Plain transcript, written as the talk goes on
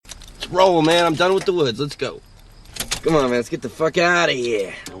roll, man. I'm done with the woods. Let's go. Come on, man. Let's get the fuck out of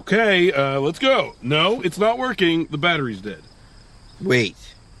here. Okay, let's go. No, it's not working. The battery's dead. Wait.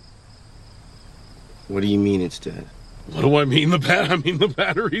 What do you mean it's dead? What do I mean? The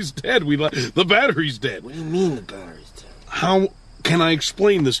battery's dead. The battery's dead. What do you mean the battery's dead? How can I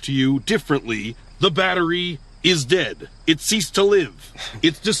explain this to you differently? The battery is dead. It ceased to live.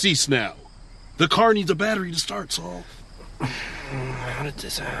 It's deceased now. The car needs a battery to start, Saul. How did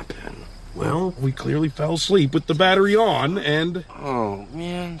this happen? Well, we clearly fell asleep with the battery on, and... Oh,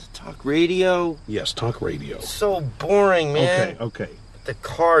 man. Talk radio? Yes, talk radio. It's so boring, man. Okay. The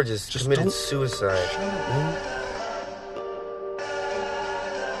car just committed suicide.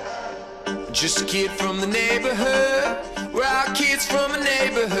 Just a kid from the neighborhood. We're all kids from a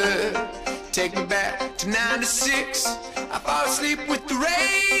neighborhood. Take me back to 96. I fall asleep with the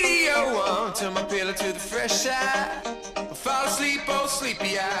radio on. Turn my pillow to the fresh side. I fall asleep, oh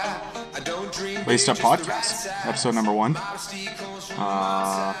sleepy eye. I don't dream. Laced Up Podcast, episode number 1.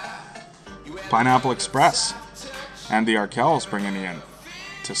 Pineapple Express and the Arkells bringing you in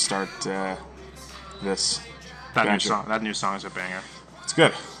to start this. That new song is a banger. It's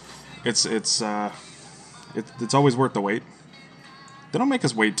good. It's always worth the wait. They don't make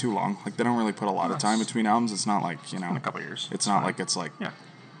us wait too long. Like, they don't really put a lot of time between albums. It's not like, in a couple of years. It's not like it's like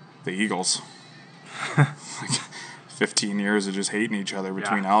the Eagles. Like 15 years of just hating each other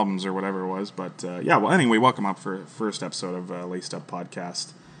between albums or whatever it was. But well, anyway, welcome up for first episode of Laced Up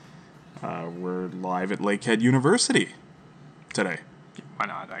Podcast. We're live at Lakehead University today. Why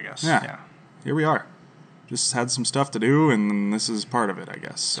not, I guess. Yeah. Here we are. Just had some stuff to do, and this is part of it, I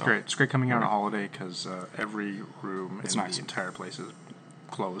guess. So. It's great. It's great coming out on a holiday because every room in nice. the entire place is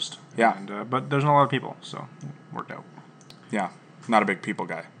closed. Yeah. And, but there's not a lot of people, so it worked out. Yeah. Not a big people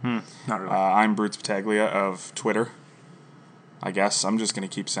guy. Not really. I'm Bruce Battaglia of Twitter. I guess I'm just gonna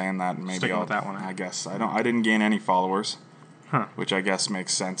keep saying that, and maybe Sticking I'll. with that one. I guess I didn't gain any followers, Huh. which I guess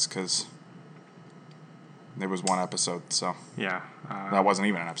makes sense because there was one episode, so Yeah. that wasn't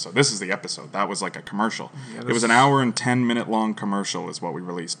even an episode. This is the episode. That was like a commercial. Yeah, It was an hour and 10-minute long commercial, is what we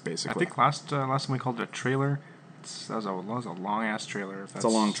released I basically. think last time we called it a trailer. That was a long ass trailer. It's a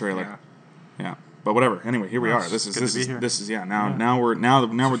long trailer. Yeah. Yeah, but whatever. Anyway, here we Well, are. it's This good to be here. is now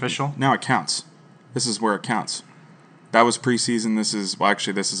we're official. Now it counts. This is where it counts. That was preseason. This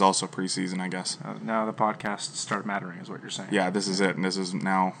is also preseason, I guess. Now the podcasts start mattering, is what you're saying. Yeah, this is it, and this is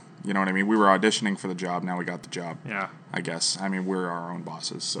now. You know what I mean? We were auditioning for the job. Now we got the job. Yeah. I guess. I mean, we're our own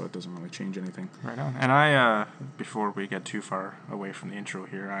bosses, so it doesn't really change anything. Right on. And I, before we get too far away from the intro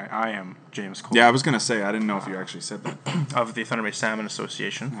here, I am James Cole. Yeah, I was gonna say I didn't know if you actually said that. Of the Thunder Bay Salmon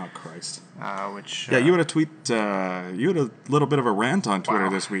Association. Oh Christ. Which. Yeah, you had a tweet. You had a little bit of a rant on Twitter Wow.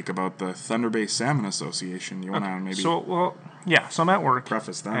 this week about the Thunder Bay Salmon Association. You want to maybe So I'm at work.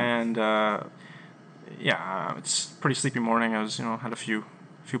 preface that? And it's a pretty sleepy morning. I was had a few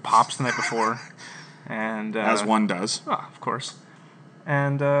pops the night before, and As one does. of course.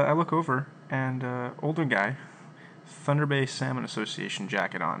 And I look over, and older guy, Thunder Bay Salmon Association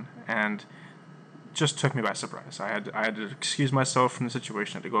jacket on, and just took me by surprise. I had to excuse myself from the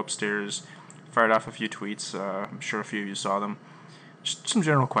situation. I had to go upstairs, fired off a few tweets. I'm sure a few of you saw them. Just some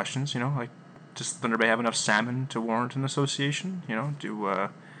general questions, like, does Thunder Bay have enough salmon to warrant an association?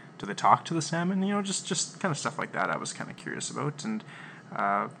 Do they talk to the salmon? Just kind of stuff like that. I was kind of curious about, and.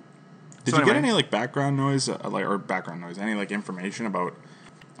 Did you get any background noise, any information about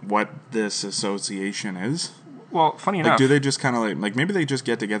what this association is? Well, funny enough, Do they just kind of maybe they just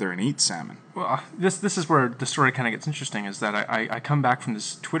get together and eat salmon? well, this is where the story kind of gets interesting. Is that I come back from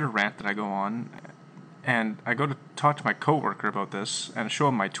this Twitter rant that I go on, and I go to talk to my coworker about this and show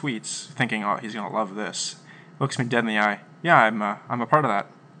him my tweets, thinking, oh, he's gonna love this. Looks me dead in the eye. Yeah, I'm a part of that.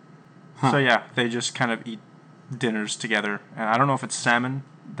 Huh. So yeah, they just kind of eat dinners together, and I don't know if it's salmon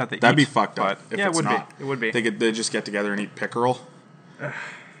that they That'd eat. be fucked up. But If yeah, it's it would not. be. It would be. They just get together and eat pickerel.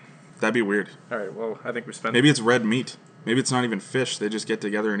 That'd be weird. All right. Well, I think we spent. Maybe it's red meat. Maybe it's not even fish. They just get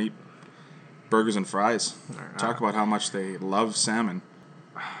together and eat burgers and fries. Talk about how much they love salmon.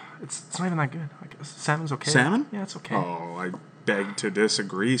 It's not even that good. Salmon's okay. Salmon? Yeah, it's okay. Oh, I beg to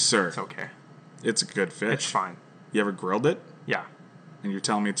disagree, sir. It's okay. It's a good fish. It's fine. You ever grilled it? Yeah. And you're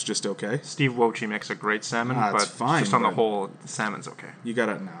telling me it's just okay? Steve Wojcik makes a great salmon, It's but fine, just on the but- whole, the salmon's okay. You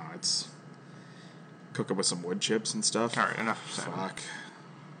gotta, no, it's... Cook it with some wood chips and stuff. All right, enough of salmon. Fuck.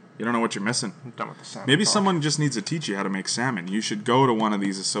 You don't know what you're missing. I'm done with the salmon. Maybe talk. someone just needs to teach you how to make salmon. You should go to one of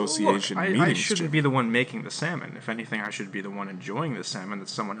these association Look, meetings. I shouldn't be the one making the salmon. If anything, I should be the one enjoying the salmon that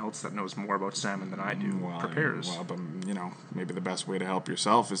someone else that knows more about salmon than I do prepares. Well, but, maybe the best way to help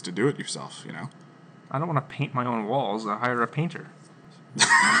yourself is to do it yourself, I don't want to paint my own walls. I hire a painter.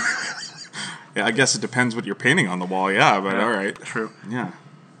 Yeah, I guess it depends what you're painting on the wall. Yeah, but all right. True. Yeah.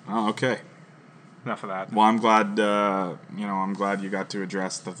 Oh, okay. Enough of that. Well, I'm glad. I'm glad you got to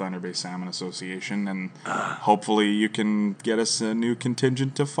address the Thunder Bay Salmon Association, and hopefully you can get us a new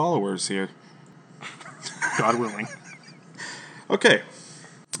contingent of followers here. God willing. Okay.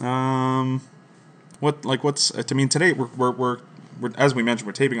 Today we're as we mentioned,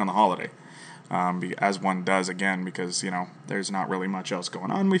 we're taping on the holiday. As one does, again, because, there's not really much else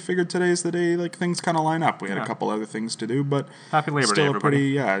going on. We figured today's the day, things kind of line up. We had a couple other things to do, but Happy Labor Day, still a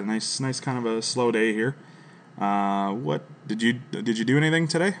everybody. pretty, nice kind of a slow day here. What did you do anything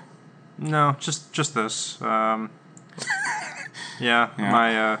today? No, just this. My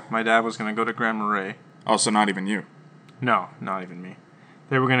dad was gonna go to Grand Marais. Oh, so not even you. No, not even me.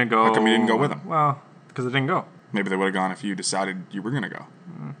 They were gonna go. How come you didn't go with them? Well, because I didn't go. Maybe they would have gone if you decided you were going to go.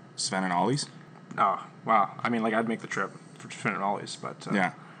 Sven and Ollie's? Oh, wow. I mean, I'd make the trip for Finn and Ollie's, but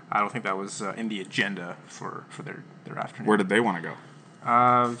Yeah. I don't think that was in the agenda for their afternoon. Where did they want to go?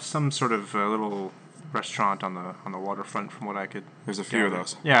 Some sort of little restaurant on the waterfront, from what I could. There's a few of gather.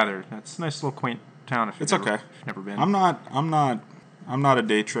 those. Yeah, it's a nice little quaint town. If It's you've okay. never been. I'm not a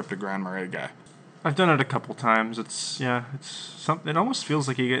day trip to Grand Marais guy. I've done it a couple times. It's something. It almost feels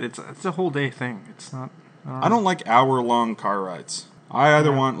like it's a whole day thing. It's not. I don't like hour-long car rides. I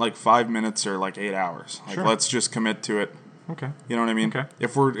either want 5 minutes or 8 hours. Sure. Let's just commit to it. Okay. You know what I mean? Okay.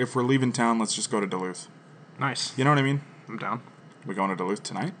 If we're leaving town, let's just go to Duluth. Nice. You know what I mean? I'm down. We going to Duluth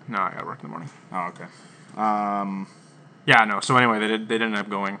tonight? No, I gotta work in the morning. Oh, okay. Yeah, no. So anyway, they did end up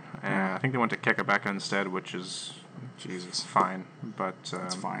going, and I think they went to Kekabeka instead, which is Jesus. fine. But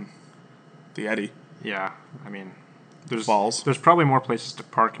It's fine. The Eddie. yeah, I mean, there's Balls. There's probably more places to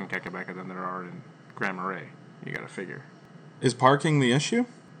park in Kekabeka than there are in Grand Marais. You gotta figure. Is parking the issue?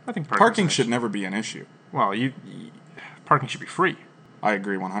 I think Parking should never be an issue. Well, parking should be free. I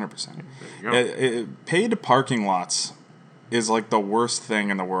agree 100%. There you go. Paid parking lots is the worst thing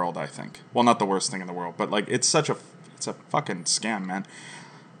in the world, I think. Well, not the worst thing in the world, but it's a fucking scam, man.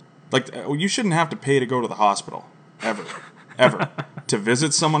 You shouldn't have to pay to go to the hospital ever, ever. To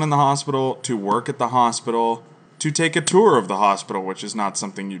visit someone in the hospital, to work at the hospital, to take a tour of the hospital, which is not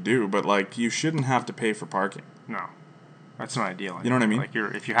something you do, but you shouldn't have to pay for parking. No, that's not ideal. You know what I mean?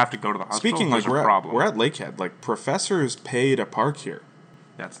 If you have to go to the hospital, Speaking there's a we're problem. at Lakehead, professors pay to park here.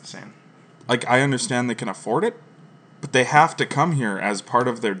 That's insane. I understand they can afford it, but they have to come here as part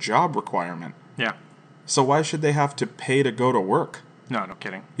of their job requirement. Yeah. So why should they have to pay to go to work? No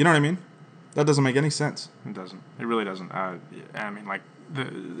kidding. You know what I mean? That doesn't make any sense. It doesn't. It really doesn't. I mean,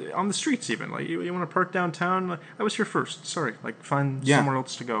 on the streets even. You want to park downtown? I was here first. Sorry. Find somewhere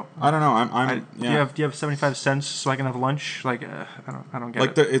else to go. I don't know. Do you have 75 cents so I can have lunch? I don't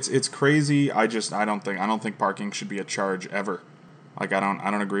get it. It's crazy. I don't think parking should be a charge ever. I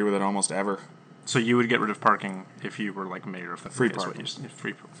don't agree with it almost ever. So you would get rid of parking if you were mayor of the Free is what parking.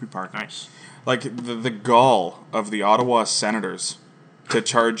 Free parking. Nice. The gall of the Ottawa Senators to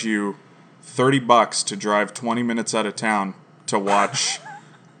charge you $30 to drive 20 minutes out of town to watch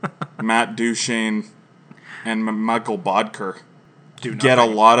Matt Duchesne and Michael Bodker get a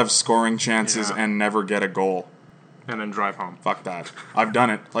lot of scoring chances and never get a goal. And then drive home. Fuck that. I've done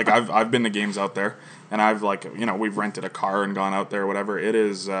it. I've been to games out there, and I've we've rented a car and gone out there, whatever. It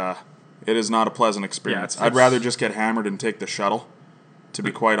is not a pleasant experience. Yeah, I'd rather just get hammered and take the shuttle, to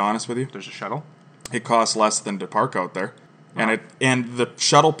be quite honest with you. There's a shuttle? It costs less than to park out there. And the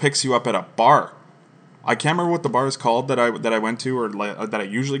shuttle picks you up at a bar. I can't remember what the bar is called that I went to or that I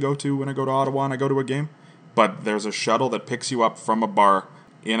usually go to when I go to Ottawa and I go to a game. But there's a shuttle that picks you up from a bar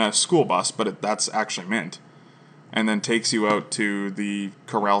in a school bus, but that's actually Mint, and then takes you out to the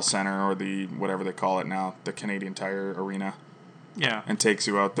Corral Center or the whatever they call it now, the Canadian Tire Arena. Yeah. And takes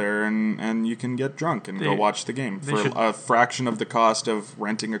you out there and you can get drunk and go watch the game for should- a fraction of the cost of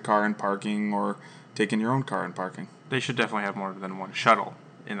renting a car and parking or taking your own car and parking. They should definitely have more than one shuttle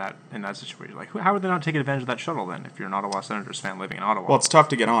in that situation. How would they not take advantage of that shuttle then if you're an Ottawa Senators fan living in Ottawa? Well, it's tough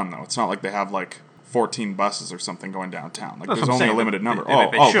to get on though. It's not like they have 14 buses or something going downtown. That's There's what I'm only saying. a limited number.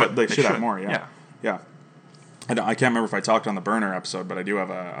 They should. But they should have should. more. Yeah. I can't remember if I talked on the Burner episode, but I do have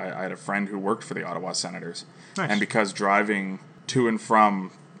I had a friend who worked for the Ottawa Senators, Nice. and because driving to and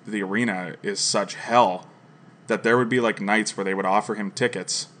from the arena is such hell, that there would be nights where they would offer him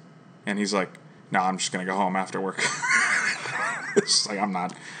tickets, and he's like, "No, I'm just gonna go home after work." It's just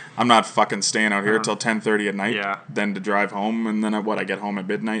I'm not fucking staying out here till 10:30 at night. Yeah. Then to drive home, and then I get home at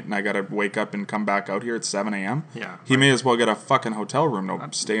midnight, and I gotta wake up and come back out here at 7 a.m. Yeah. He may as well get a fucking hotel room to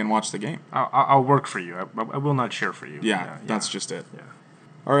stay and watch the game. I'll work for you. I will not cheer for you. Yeah, that's just it. Yeah.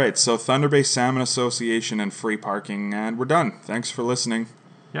 All right, so Thunder Bay Salmon Association and free parking, and we're done. Thanks for listening.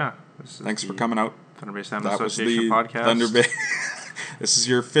 Yeah. This is Thanks for the coming out. Thunder Bay Salmon That was Association the podcast. Thunder Bay. This is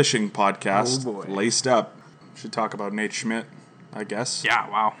your fishing podcast. Oh, boy. Laced up. Should talk about Nate Schmidt, I guess.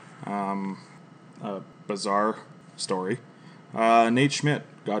 Yeah, wow. Bizarre story. Nate Schmidt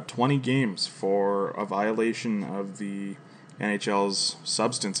got 20 games for a violation of the NHL's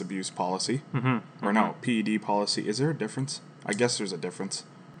substance abuse policy. Or no, PED policy. Is there a difference? I guess there's a difference.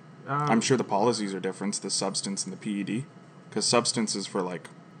 I'm sure the policies are different, the substance and the PED. Because substance is for, like,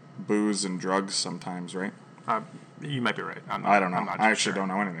 booze and drugs sometimes, right? You might be right. I don't know. I'm not I actually don't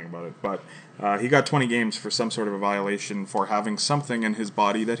know anything about it. But he got 20 games for some sort of a violation for having something in his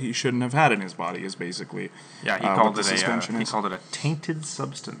body that he shouldn't have had in his body, is basically Yeah, he what called the it suspension he is. called it a tainted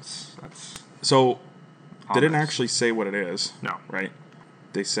substance. That's So, they didn't ominous. actually say what it is. No. Right?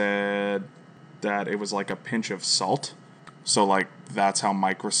 They said that it was like a pinch of salt. So, like, that's how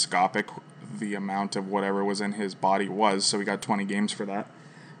microscopic the amount of whatever was in his body was. So, he got 20 games for that.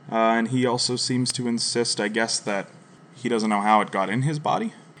 And he also seems to insist, I guess, that he doesn't know how it got in his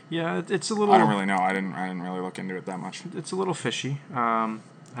body. Yeah, it's a little. I don't really know. I didn't really look into it that much. It's a little fishy.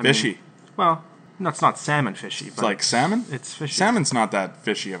 Fishy. Mean, well, that's not salmon fishy, but It's like salmon? It's fishy. Salmon's not that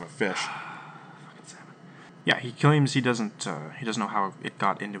fishy of a fish. Yeah, he claims he doesn't know how it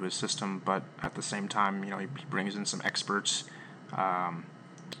got into his system, but at the same time, he brings in some experts, and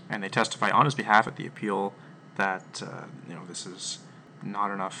they testify on his behalf at the appeal that this is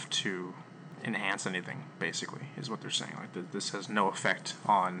not enough to enhance anything. Basically, is what they're saying. Like this has no effect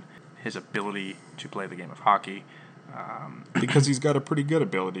on his ability to play the game of hockey. Because he's got a pretty good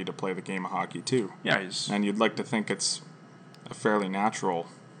ability to play the game of hockey, too. Yeah, he's And you'd like to think it's a fairly natural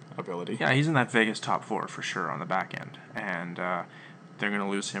ability. he's in that Vegas top four for sure on the back end, and they're going to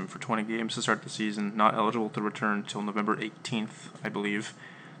lose him for 20 games to start the season. Not eligible to return until November 18th, I believe.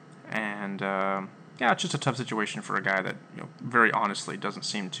 And it's just a tough situation for a guy that very honestly doesn't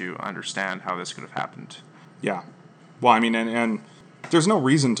seem to understand how this could have happened. Yeah. Well, I mean, and there's no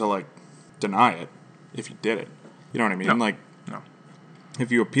reason to, like, deny it if you did it. You know what I mean? No. Like, No.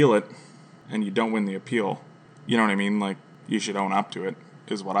 if you appeal it and you don't win the appeal, you know what I mean? Like, you should own up to it,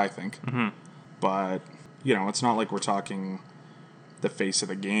 is what I think. Mm-hmm. But, it's not like we're talking the face of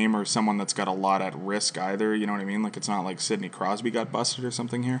the game or someone that's got a lot at risk either, you know what I mean? Like, it's not like Sidney Crosby got busted or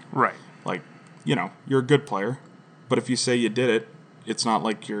something here. Right. Like, you're a good player, but if you say you did it, it's not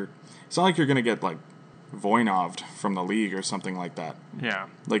like you're going to get, like, Voinoved from the league or something like that. Yeah.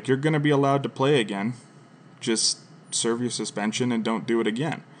 Like, you're going to be allowed to play again. Just serve your suspension and don't do it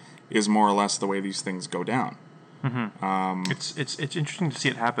again, is more or less the way these things go down. It's interesting to see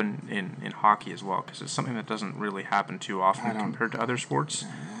it happen in hockey as well, because it's something that doesn't really happen too often compared to other sports.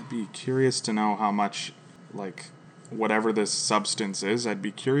 I'd be curious to know how much, like, whatever this substance is, I'd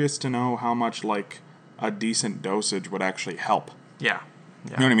be curious to know how much, like, a decent dosage would actually help. Yeah.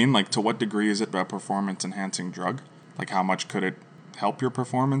 You know what I mean? Like, to what degree is it a performance-enhancing drug? Like, how much could it help your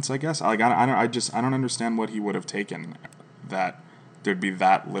performance, I guess? Like, I don't understand what he would have taken that there'd be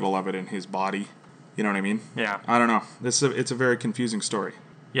that little of it in his body. You know what I mean? Yeah. I don't know. It's a very confusing story.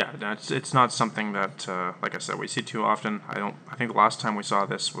 Yeah, it's not something that, like I said, we see too often. I think the last time we saw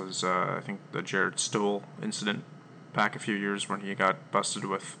this was, I think, the Jared Stoll incident back a few years when he got busted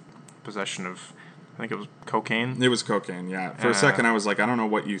with possession of, I think it was cocaine. It was cocaine, yeah. For a second, I was like, I don't know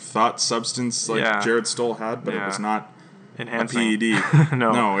what you thought substance like Jared Stoll had, but it was not enhancing. a PED.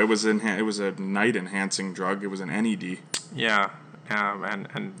 No, it was it was a night-enhancing drug. It was an NED. Yeah,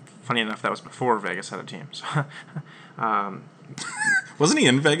 and funny enough, that was before Vegas had a team. So, wasn't he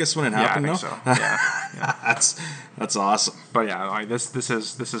in Vegas when it happened? I think so. Yeah. That's awesome. But yeah, this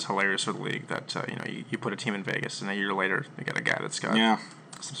is hilarious for the league that you put a team in Vegas and a year later they got a guy that's got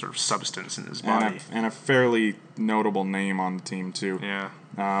some sort of substance in his body and a fairly notable name on the team too. Yeah.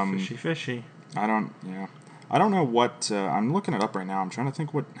 Fishy. I don't know what I'm looking it up right now. I'm trying to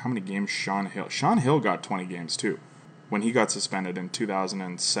think how many games Sean Hill got 20 games too when he got suspended in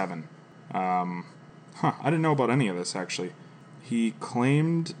 2007. I didn't know about any of this actually. He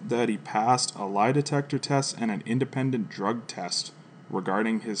claimed that he passed a lie detector test and an independent drug test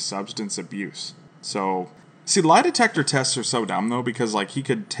regarding his substance abuse. So, see, lie detector tests are so dumb though because like he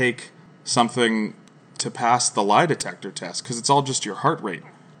could take something to pass the lie detector test because it's all just your heart rate.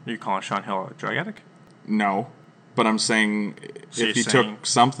 Are you calling Sean Hill a drug addict? No, but I'm saying So if he you're saying- took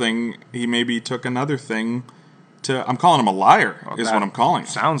something, he maybe took another thing to... I'm calling him a liar, is that what I'm calling him.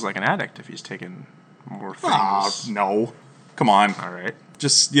 Sounds like an addict if he's taking more things. No. Come on. All right.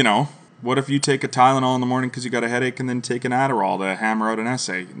 Just, what if you take a Tylenol in the morning because you got a headache and then take an Adderall to hammer out an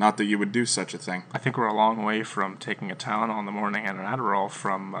essay? Not that you would do such a thing. I think we're a long way from taking a Tylenol in the morning and an Adderall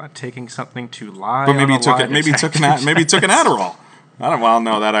from taking something to lie. But maybe on he took a it. lie Maybe he detector took an Adderall. Well,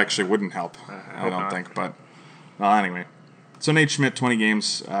 no, that actually wouldn't help. I hope don't not. think. But well, anyway. So Nate Schmidt, 20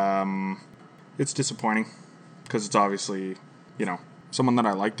 games. It's disappointing because it's obviously, someone that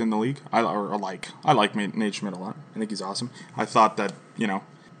I liked in the league. I like Nate Schmidt a lot. I think he's awesome. I thought that,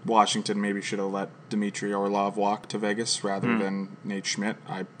 Washington maybe should have let Dmitry Orlov walk to Vegas rather than Nate Schmidt.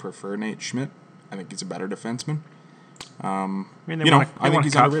 I prefer Nate Schmidt. I think he's a better defenseman. I mean, I think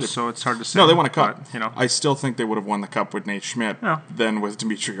he's cup, underrated. so it's hard to say. No, they won a cup. But, I still think they would have won the cup with Nate Schmidt than with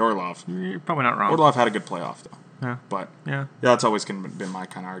Dmitry Orlov. you're probably not wrong. Orlov had a good playoff, though. Yeah. But, Yeah. that's always been my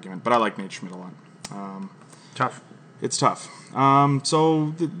kind of argument. But I like Nate Schmidt a lot. Tough. It's tough.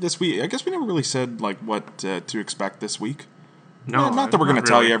 So this week, I guess we never really said what to expect this week. No, Not that we're going to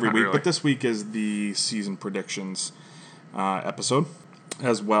tell really, you every not week, really. but this week is the season predictions episode,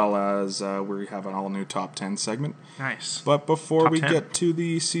 as well as we have an all-new top 10 segment. Nice. But before Top we 10. get to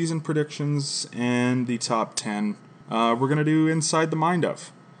the season predictions and the top 10, we're going to do Inside the Mind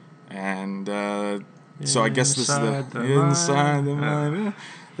of. And so I guess this is Inside the the Inside the Mind. Mind of.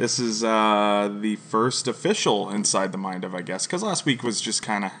 This is the first official Inside the Mind of, I guess, because last week was just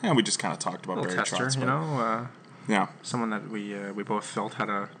kind of, we just kind of talked about Little Barry tester, Trotz. Yeah. someone that we both felt had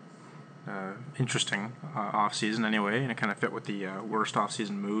a interesting off season anyway, and it kind of fit with the worst off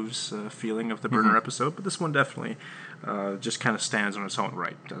season moves feeling of the burner episode. But this one definitely just kind of stands on its own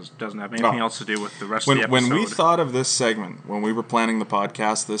right. Doesn't have anything else to do with the rest of the episode. When we thought of this segment, when we were planning the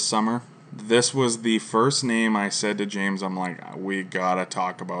podcast this summer, this was the first name I said to James. I'm like, we gotta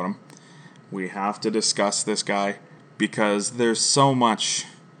talk about him. We have to discuss this guy because there's so much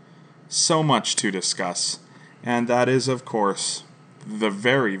to discuss. And that is, of course, the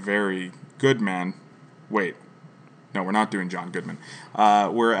very, very good man. Wait. No, we're not doing John Goodman.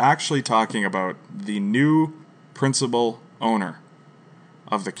 We're actually talking about the new principal owner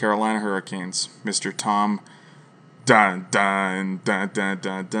of the Carolina Hurricanes, Mr. Tom Dun Dun Dun Dun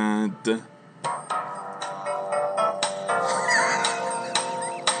Dun Dun Dun.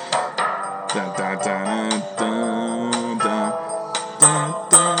 Dun dun dun dun dun dun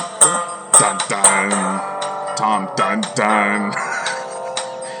dun dun dun. Tom Dun Dun.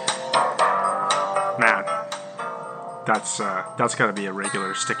 Man, that's got to be a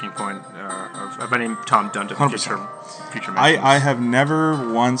regular sticking point of any Tom Dundon 100%. future mentions. I have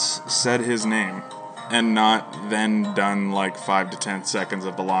never once said his name and not then done 5 to 10 seconds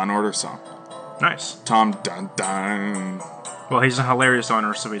of the Law and Order song. Nice. Tom Dun Dun. Well, he's a hilarious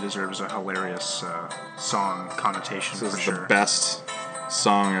owner, so he deserves a hilarious song connotation This for is sure. the best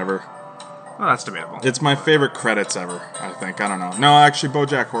song ever. Well, that's debatable. It's my favorite credits ever, I think. I don't know. No, actually,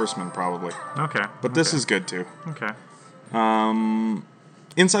 BoJack Horseman, probably. Okay. But this is good, too. Okay.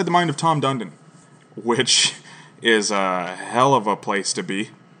 Inside the Mind of Tom Dundon, which is a hell of a place to be.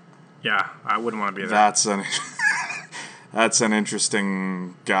 Yeah, I wouldn't want to be there. That's an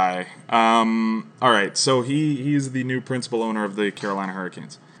interesting guy. All right, so he's the new principal owner of the Carolina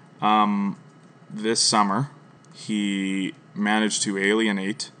Hurricanes. This summer, he managed to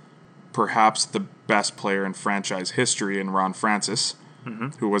alienate perhaps the best player in franchise history in Ron Francis,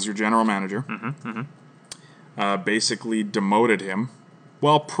 who was your general manager. Basically demoted him.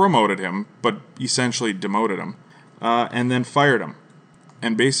 Well, promoted him, but essentially demoted him. And then fired him.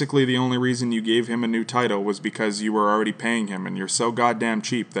 And basically the only reason you gave him a new title was because you were already paying him, and you're so goddamn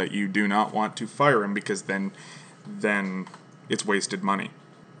cheap that you do not want to fire him because then it's wasted money.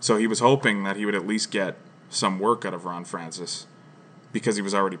 So he was hoping that he would at least get some work out of Ron Francis because he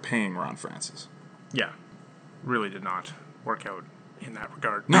was already paying Ron Francis. Yeah. Really did not work out in that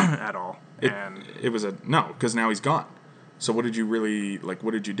regard No. at all. It was because now he's gone. So what did you really,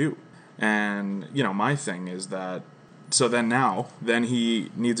 what did you do? And, my thing is that, so then he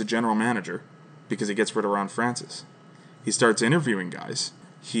needs a general manager because he gets rid of Ron Francis. He starts interviewing guys.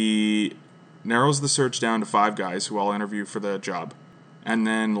 He narrows the search down to 5 guys who all interview for the job. And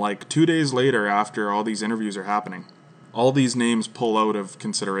then 2 days later, after all these interviews are happening, all these names pull out of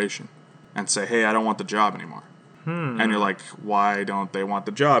consideration and say, hey, I don't want the job anymore. And you're like, why don't they want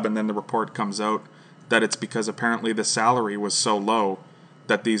the job? And then the report comes out that it's because apparently the salary was so low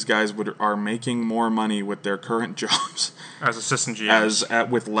that these guys are making more money with their current jobs. As assistant GMs.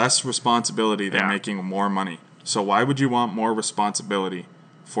 With less responsibility, they're making more money. So why would you want more responsibility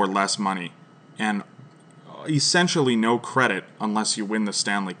for less money? And essentially no credit unless you win the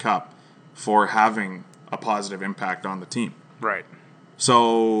Stanley Cup for having a positive impact on the team. Right.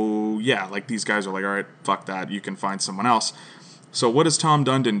 So, yeah, these guys are like, all right, fuck that, you can find someone else. So what does Tom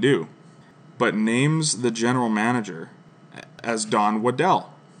Dundon do? But names the general manager as Don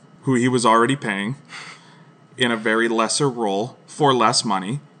Waddell, who he was already paying in a very lesser role for less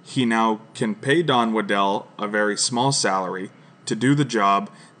money. He now can pay Don Waddell a very small salary to do the job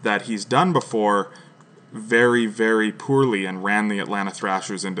that he's done before very, very poorly and ran the Atlanta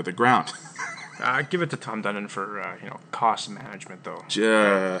Thrashers into the ground. Give it to Tom Dundon for cost management, though.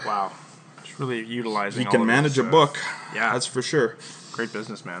 Wow. Just really utilizing. He can manage a book. Yeah, that's for sure. Great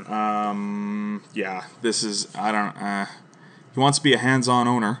businessman. Yeah. This is he wants to be a hands-on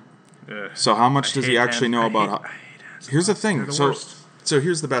owner. So how much does he actually know about? Here's the thing. So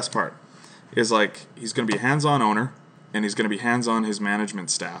here's the best part. Is like he's going to be a hands-on owner, and he's going to be hands-on his management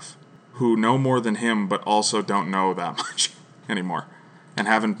staff, who know more than him, but also don't know that much anymore, and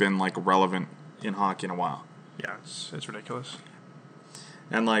haven't been like relevant in hockey in a while. Yeah, it's ridiculous.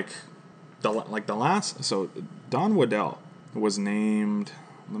 And so Don Waddell was named.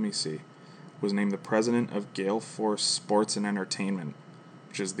 Let me see. Was named the president of Gale Force Sports and Entertainment,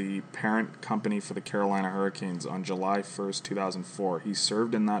 which is the parent company for the Carolina Hurricanes, on July 1st, 2004. He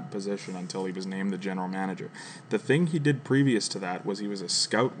served in that position until he was named the general manager. The thing he did previous to that was he was a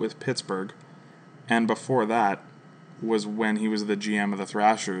scout with Pittsburgh, and before that was when he was the GM of the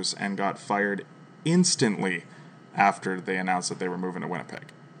Thrashers and got fired instantly after they announced that they were moving to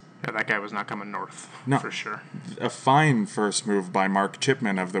Winnipeg. Yeah, that guy was not coming north, for sure. A fine first move by Mark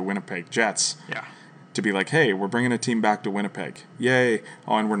Chipman of the Winnipeg Jets. Yeah. To be like, hey, we're bringing a team back to Winnipeg. Yay.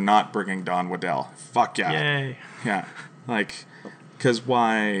 Oh, and we're not bringing Don Waddell. Fuck yeah. Yay. Yeah. Because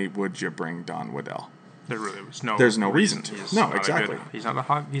why would you bring Don Waddell? There really was no There's no reason to. No, exactly. He's not a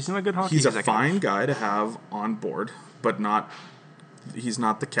good hockey He's executive. a fine guy to have on board, but he's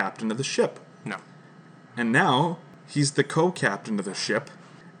not the captain of the ship. No. And now he's the co-captain of the ship,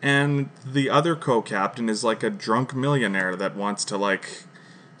 and the other co-captain is like a drunk millionaire that wants to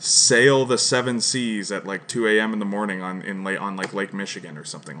sail the seven seas at 2 a.m. in the morning on Lake Michigan or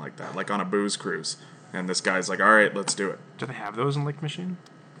something like that, like on a booze cruise. And this guy's like, all right, let's do it. Do they have those in Lake Michigan?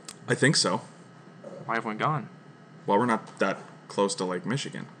 I think so. Why have we gone? Well, we're not that close to Lake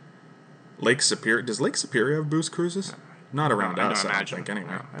Michigan. Lake Superior. Does Lake Superior have booze cruises? Not around us, I don't think, anyway.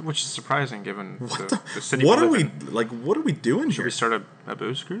 No. Which is surprising given the city what we are live we in. What are we doing Should here? we start a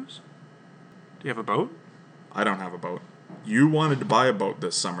booze cruise? Do you have a boat? I don't have a boat. You wanted to buy a boat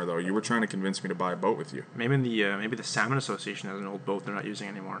this summer, though. You were trying to convince me to buy a boat with you. Maybe the Salmon Association has an old boat they're not using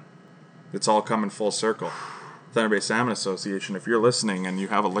anymore. It's all coming full circle. Thunder Bay Salmon Association, if you're listening and you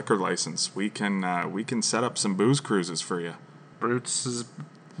have a liquor license, we can set up some booze cruises for you. Bruce's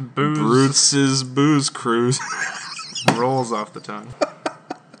booze cruise. Rolls off the tongue.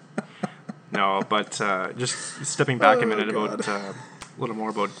 No, but just stepping back a minute about a little more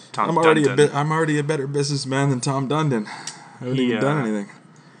about Tom Dundon. I'm already a better businessman than Tom Dundon. I haven't even done anything.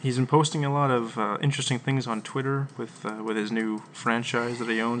 He's been posting a lot of interesting things on Twitter with his new franchise that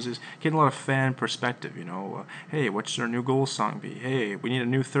he owns. He's getting a lot of fan perspective, hey, what should our new goal song be? Hey, we need a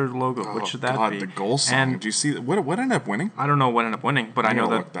new third logo. What should that be? The goal song. And did you see what ended up winning? I don't know what ended up winning, but I know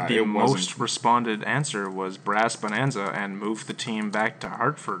that the most responded answer was Brass Bonanza and moved the team back to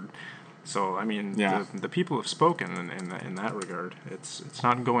Hartford. So, I mean, the people have spoken in that regard. It's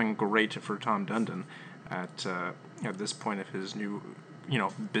not going great for Tom Dundon at this point of his new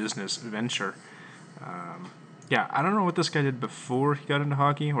business venture. I don't know what this guy did before he got into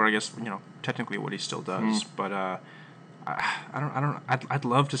hockey, or I guess technically what he still does. But I'd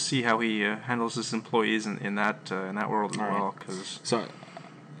love to see how he handles his employees in that world as well. Cause so,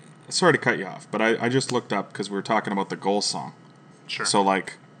 sorry to cut you off, but I just looked up because we were talking about the goal song. Sure. So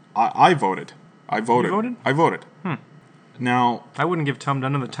I voted. You voted? I voted. Now, I wouldn't give Tom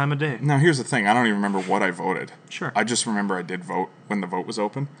Dundon the time of day. Now, here's the thing. I don't even remember what I voted. Sure. I just remember I did vote when the vote was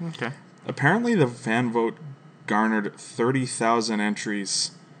open. Okay. Apparently, the fan vote garnered 30,000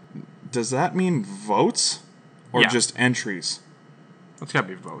 entries. Does that mean votes? Or just entries? It's got to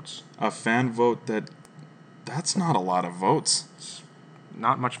be votes. A fan vote that's not a lot of votes. It's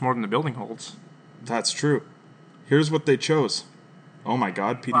not much more than the building holds. That's true. Here's what they chose. Oh my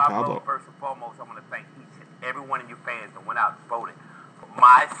God, Petey Pablo. First and foremost, I want to thank each and every one of you fans that went out and voted for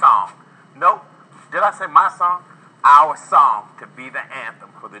my song. Nope, did I say my song? Our song to be the anthem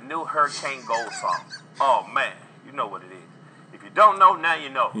for the new Hurricane Gold song. Oh man, you know what it is. If you don't know, now you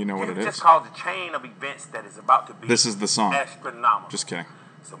know. You know what it is. It's just called the chain of events that is about to be. This is the song. Astronomical. Just kidding.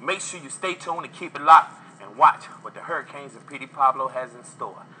 So make sure you stay tuned and keep it locked and watch what the Hurricanes and Petey Pablo has in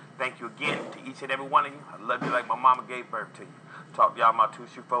store. Thank you again to each and every one of you. I love you like my mama gave birth to you. Talk to y'all about 2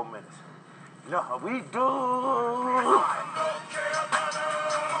 to 4 minutes. You know how we do.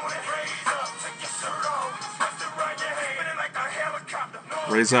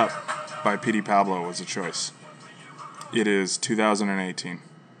 Raise Up by Petey Pablo was a choice. It is 2018.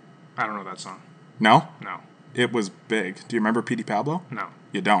 I don't know that song. No? No. It was big. Do you remember Petey Pablo? No.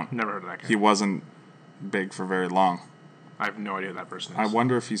 You don't? Never heard of that guy. He wasn't big for very long. I have no idea who that person is. I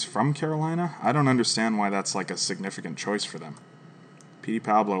wonder if he's from Carolina. I don't understand why that's like a significant choice for them. Petey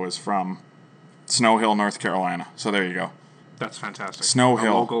Pablo is from Snow Hill, North Carolina. So there you go. That's fantastic. Snow A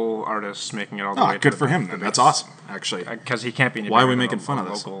Hill. local artist making it all the way to good the for him the then. big- That's awesome, actually. Because he can't be any Why are better we than making fun a of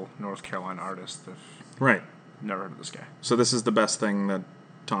this? local North Carolina artist. I've Right. never heard of this guy. So this is the best thing that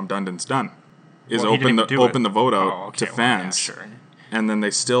Tom Dundon's done. Is Well, he didn't open even do the it. vote out Oh, okay, to well, yeah, fans. sure. And then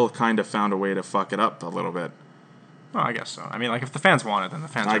they still kind of found a way to fuck it up a little bit. Well, I guess so. I mean, like, if the fans want it, then the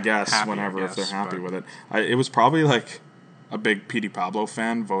fans I are guess happy, whenever if they're happy but- with it. It was probably like a big Petey Pablo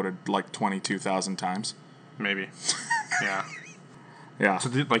fan voted like 22,000 times. Maybe. Yeah. Yeah. So,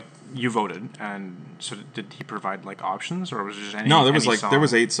 you voted, and so did he provide, like, options, or was it just any No, there was any like there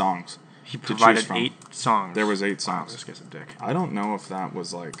was song? 8 songs. He to choose provided from. 8 songs. There was 8 Wow, songs. this guy's a dick. I don't know if that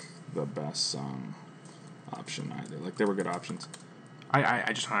was like the best song option either. Like there were good options.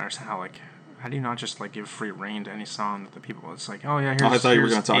 I just don't understand how do you not just, like, give free reign to any song that the people, it's like, oh, yeah, here's I thought you were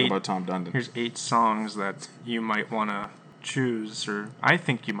here's going to talk 8 about Tom Dundon. Here's 8 songs that you might want to choose, or I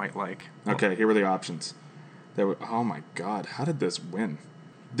think you might like. Okay, here were the options. There were, oh my god, how did this win?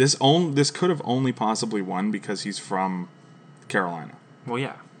 This could have only possibly won because he's from Carolina. Well,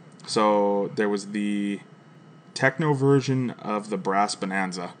 yeah. So there was the techno version of the Brass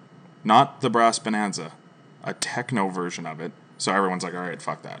Bonanza, not the Brass Bonanza, a techno version of it. So everyone's like, all right,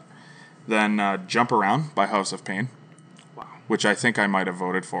 fuck that. Then Jump Around by House of Pain, Wow. which I think I might have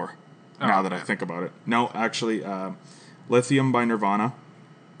voted for. Now that I think about it. No, actually, Lithium by Nirvana,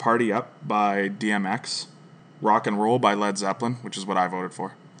 Party Up by DMX, Rock and Roll by Led Zeppelin, which is what I voted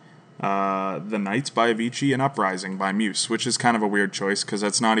for. The Nights by Avicii, and Uprising by Muse, which is kind of a weird choice because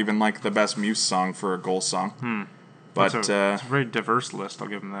that's not even like the best Muse song for a goal song. But it's a very diverse list, I'll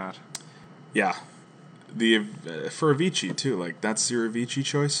give him that. yeah, the for Avicii too. Like that's your Avicii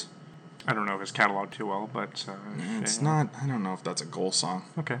choice. I don't know his catalog too well, but... It's yeah. not. I don't know if that's a goal song.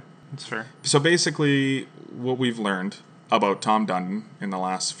 Okay, that's fair. So basically, what we've learned about Tom Dundon in the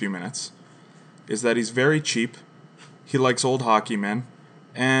last few minutes is that he's very cheap. He likes old hockey men,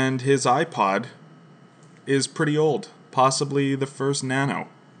 and his iPod is pretty old, possibly the first Nano,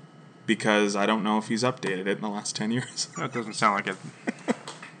 because I don't know if he's updated it in the last 10 years. That doesn't sound like it.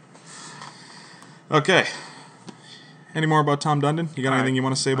 Okay. Any more about Tom Dundon? You got I- anything you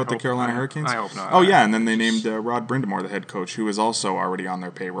want to say I about the hope- Carolina I- Hurricanes? I hope not. Oh, yeah, and then they named Rod Brindamore the head coach, who is also already on their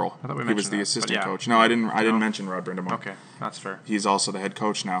payroll. I thought we he was mentioned the that, assistant but yeah. coach. No, I didn't No? mention Rod Brindamore. Okay, that's fair. He's also the head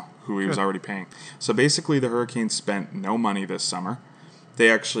coach now, who he was Good. already paying. So basically, the Hurricanes spent no money this summer. They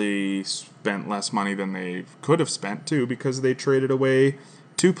actually spent less money than they could have spent, too, because they traded away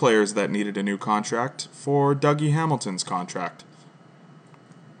 2 players that needed a new contract for Dougie Hamilton's contract.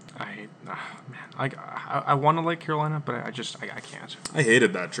 I want to like Carolina, but I can't. I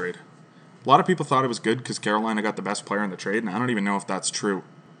hated that trade. A lot of people thought it was good because Carolina got the best player in the trade, and I don't even know if that's true.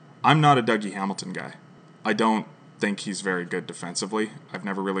 I'm not a Dougie Hamilton guy. I don't think he's very good defensively. I've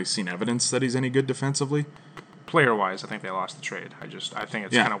never really seen evidence that he's any good defensively. Player-wise, I think they lost the trade. I think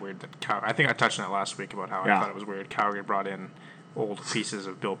it's Yeah. kind of weird that I think I touched on it last week about how Yeah. I thought it was weird. Calgary brought in old pieces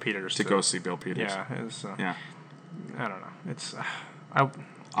of Bill Peters To go see Bill Peters. Yeah, it's, Yeah. I don't know. It's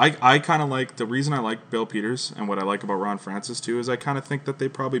I kind of like, the reason I like Bill Peters and what I like about Ron Francis too is I kind of think that they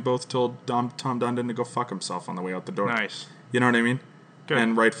probably both told Tom Dundon to go fuck himself on the way out the door. nice. You know what I mean? Good.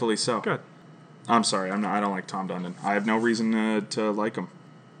 And rightfully so. Good. I'm sorry, I don't like Tom Dundon. I have no reason to like him.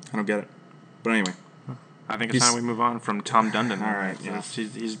 I don't get it. But anyway, I think it's He's- time we move on from Tom Dundon. All right, yeah.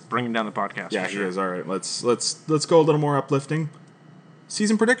 He's bringing down the podcast. yeah, for he sure. is. All right, let's go a little more uplifting.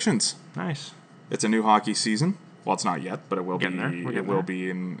 Season predictions. Nice. It's a new hockey season. Well, it's not yet, but it will Getting there. We're be. It getting will there. be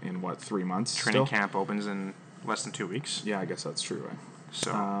in what, 3 months? Training still? camp opens in less than 2 weeks. Yeah, I guess that's true. Right?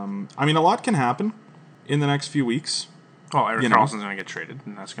 So, I mean, a lot can happen in the next few weeks. Eric you know. Carlson's going to get traded,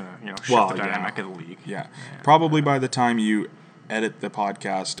 and that's going to shift Well, the yeah. dynamic of the league. Yeah. Probably by the time you edit the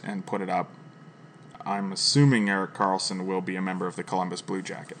podcast and put it up, I'm assuming Eric Carlson will be a member of the Columbus Blue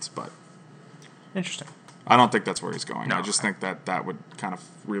Jackets, but Interesting. I don't think that's where he's going. No, I just think that would kind of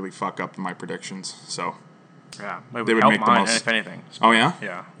really fuck up my predictions. So, Yeah, it They would help make the mine, most- if anything. oh yeah,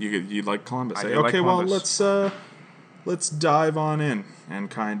 Yeah. you like Columbus? I eh? do like Okay, well Columbus. let's dive on in and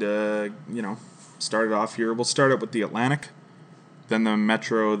kind of start it off here. We'll start up with the Atlantic, then the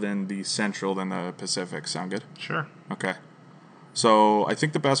Metro, then the Central, then the Pacific. Sound good? Sure. Okay. So I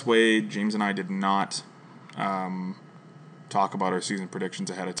think the best way, James and I did not talk about our season predictions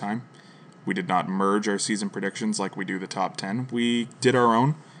ahead of time. We did not merge our season predictions like we do the top 10. We did our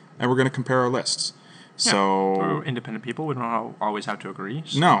own, and we're going to compare our lists. So We're independent people. We don't always have to agree.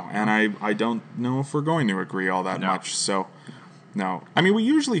 So. no, and I don't know if we're going to agree all that No. much. So No. I mean, we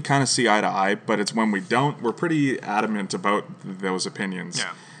usually kind of see eye to eye, but it's when we don't, we're pretty adamant about those opinions.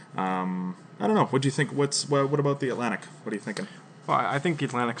 Yeah. I don't know. What do you think? What about the Atlantic? What are you thinking? Well, I think the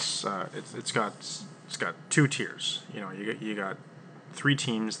Atlantic's it's got two tiers. You got three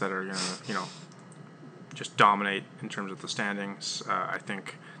teams that are gonna just dominate in terms of the standings. I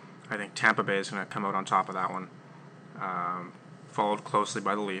think Tampa Bay is gonna come out on top of that one, followed closely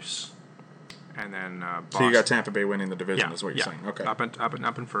by the Leafs, and then Boston. So you got Tampa Bay winning the division, Yeah, is what you're saying? Okay. Up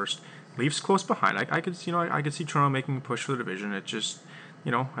and first. Leafs close behind. I could see Toronto making a push for the division. It just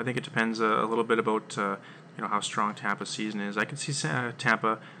I think it depends a little bit about how strong Tampa's season is. I could see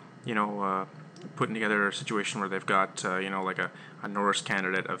Tampa putting together a situation where they've got like a Norris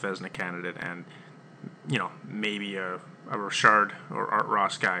candidate, a Vezina candidate, and maybe a Richard or Art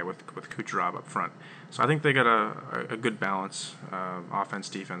Ross guy with Kucherov up front. So I think they got a good balance, offense,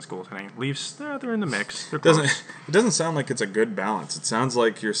 defense, goaltending. Leafs, they're in the mix. They're close. It doesn't sound like it's a good balance. It sounds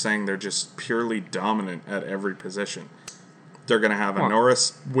like you're saying they're just purely dominant at every position. They're going to have a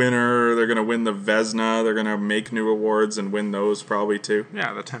Norris winner. They're going to win the Vezina. They're going to make new awards and win those probably too.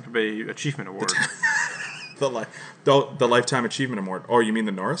 Yeah, the Tampa Bay Achievement Award. The Lifetime Achievement Award. Oh, you mean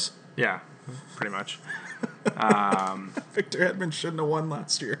the Norris? Yeah, pretty much. Victor Hedman shouldn't have won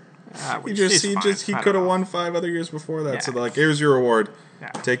last year. He fine. could have won 5 other years before that. Yeah. So they're like, here's your award. Yeah.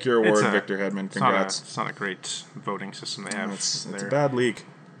 Take your award, Victor Hedman. Congrats. It's not a great voting system they have. It's there. a bad league.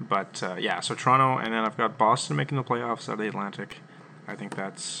 But so Toronto, and then I've got Boston making the playoffs out of the Atlantic. I think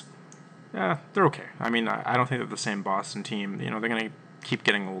that's they're okay. I mean, I don't think they're the same Boston team. They're going to keep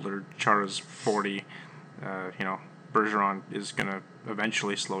getting older. Chara's 40. Bergeron is going to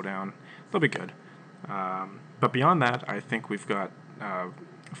eventually slow down. They'll be good. But beyond that, I think we've got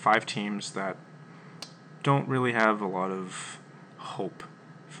 5 teams that don't really have a lot of hope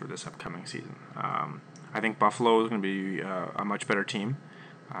for this upcoming season. I think Buffalo is going to be a much better team.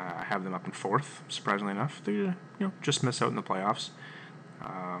 I have them up in 4th, surprisingly enough. They just miss out in the playoffs.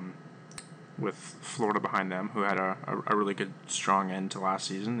 With Florida behind them, who had a really good, strong end to last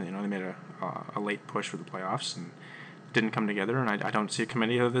season. They made a late push for the playoffs and didn't come together, and I don't see it coming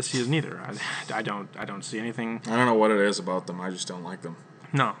together this season either. I don't see anything. I don't know what it is about them. I just don't like them.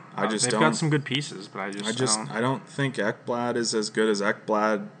 No, they've got some good pieces, but I don't think Ekblad is as good as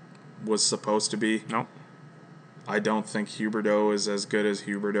Ekblad was supposed to be. Nope. I don't think Huberdeau is as good as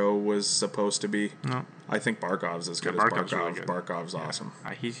Huberdeau was supposed to be. No. I think Barkov's as good as Barkov's Barkov. really good. Barkov's awesome.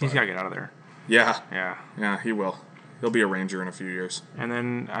 He's got to get out of there. Yeah. Yeah, he will. He'll be a Ranger in a few years. And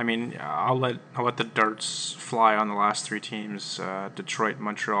then, I mean, I'll let the darts fly on the last 3 teams: Detroit,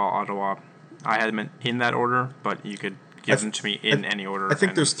 Montreal, Ottawa. I had them in that order, but you could give them to me in any order. I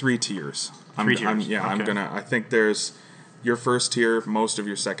think there's 3 tiers. 3 tiers. Okay. I think there's your first tier, most of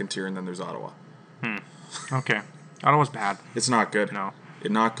your second tier, and then there's Ottawa. Okay. Ottawa's bad. It's not good. No. It's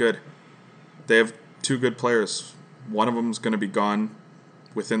not good. They have 2 good players. One of them is going to be gone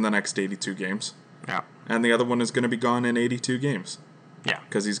within the next 82 games. Yeah. And the other one is going to be gone in 82 games. Yeah.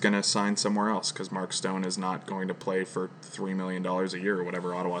 Because he's going to sign somewhere else, because Mark Stone is not going to play for $3 million a year or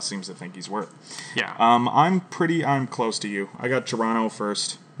whatever Ottawa seems to think he's worth. Yeah. I'm close to you. I got Toronto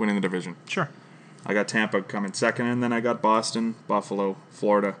first, winning the division. Sure. I got Tampa coming second, and then I got Boston, Buffalo,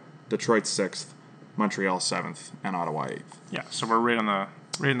 Florida, Detroit 6th, Montreal 7th, and Ottawa 8th. Yeah, so we're right in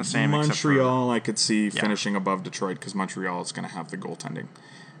the same. Montreal, I could see finishing above Detroit, because Montreal is going to have the goaltending,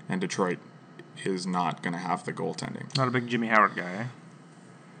 and Detroit is not going to have the goaltending. Not a big Jimmy Howard guy, eh?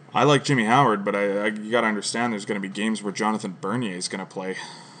 I like Jimmy Howard, but you got to understand there's going to be games where Jonathan Bernier is going to play.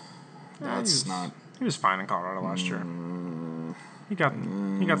 He was fine in Colorado last year. He got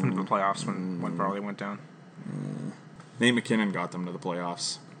them to the playoffs when Varley went down. Nate McKinnon got them to the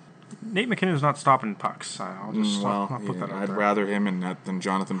playoffs. Nate McKinnon is not stopping pucks. I'll put that out I'd there. rather him in net than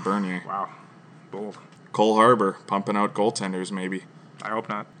Jonathan Bernier. Wow, bold. Cole Harbour pumping out goaltenders, maybe. I hope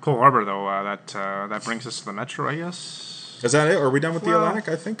not. Cole Harbour, though, that brings us to the Metro, I guess. Is that it? Are we done with the Atlantic?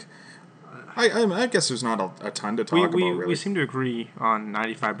 I think. I guess there's not a ton to talk about, really. We seem to agree on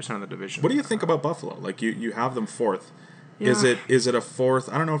 95% of the division. What do you think about Buffalo? Like, you have them 4th. Yeah. Is it a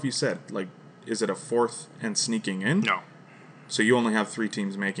 4th? I don't know if you said, like, is it a 4th and sneaking in? No. So you only have 3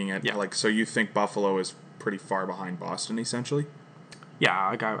 teams making it. Yeah. Like, so you think Buffalo is pretty far behind Boston, essentially? Yeah,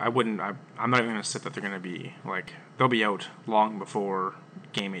 like I'm not even going to sit that they're going to be, like, they'll be out long before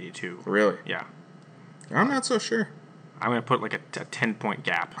game 82. Really? Yeah. I'm not so sure. I'm going to put, like, a 10-point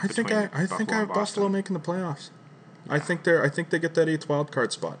gap I think I have Buffalo making the playoffs. I think they get that 8th wild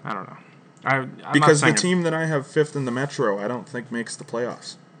card spot. I don't know. I'm because not the team that I have 5th in the Metro, I don't think makes the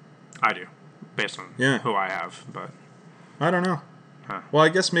playoffs. I do, based on who I have, but I don't know. Huh. Well, I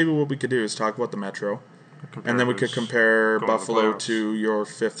guess maybe what we could do is talk about the Metro, And then we could compare going to the Buffalo playoffs. to your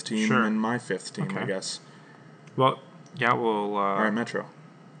fifth team Sure. and my fifth team, I Okay. guess. Well, yeah, we'll. All right, Metro.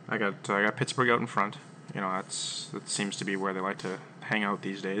 I got Pittsburgh out in front. That seems to be where they like to hang out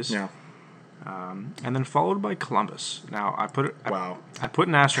these days. Yeah. And then followed by Columbus. Now I put Wow. I put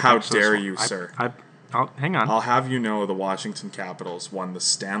an asterisk. How next to this dare one. you, sir. Hang on. I'll have you know the Washington Capitals won the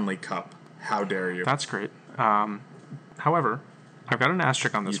Stanley Cup. How dare you? That's great. However, I've got an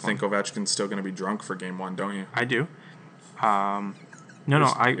asterisk on this You one. think Ovechkin's still going to be drunk for Game 1, don't you? I do. No,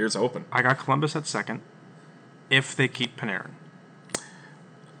 Here's open. I got Columbus at second. If they keep Panarin,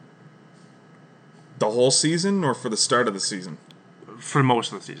 The whole season or for the start of the season? for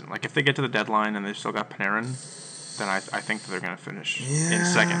most of the season, like if they get to the deadline and they've still got Panarin, then I think that they're going to finish in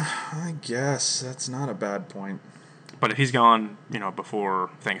second. I guess. That's not a bad point. But if he's gone, before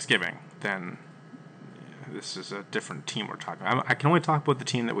Thanksgiving, then this is a different team we're talking about. I can only talk about the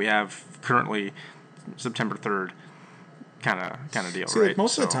team that we have currently, September 3rd, kind of deal, See, right? like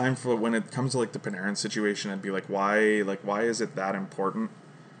most of the So- time, for when it comes to like the Panarin situation, I'd be like, why is it that important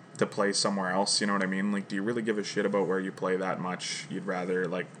to play somewhere else? You know what I mean? Like, do you really give a shit about where you play that much? You'd rather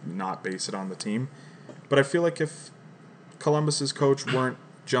like not base it on the team. But I feel like if Columbus's coach weren't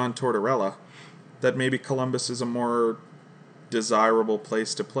John Tortorella, that maybe Columbus is a more desirable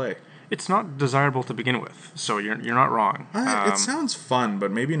place to play. It's not desirable to begin with, so you're not wrong. It sounds fun,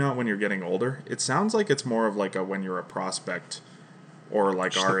 but maybe not when you're getting older. It sounds like it's more of like a when you're a prospect, or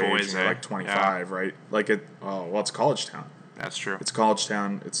like Just our the age, boys, and you're eh? like 25, right? Like it. Oh well, it's college town. That's true. It's college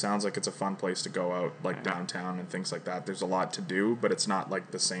town. It sounds like it's a fun place to go out, like downtown and things like that. There's a lot to do, but it's not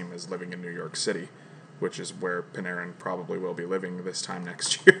like the same as living in New York City, which is where Panarin probably will be living this time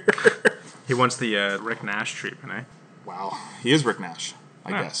next year. He wants the Rick Nash treatment, eh? Wow, he is Rick Nash, I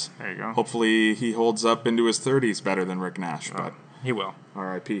Yeah, guess. there you go. Hopefully, he holds up into his 30s better than Rick Nash, but He will.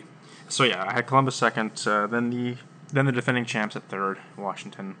 R.I.P. So yeah, I had Columbus second, then the defending champs at third,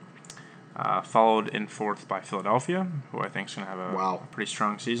 Washington, followed in fourth by Philadelphia, who I think is going to have a Wow. pretty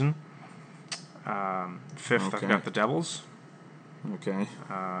strong season. Fifth, Okay. I've got the Devils, Okay.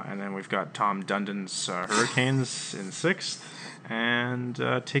 and then we've got Tom Dundon's Hurricanes in sixth, and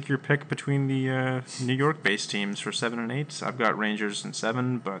take your pick between the New York-based teams for 7 and 8. I've got Rangers in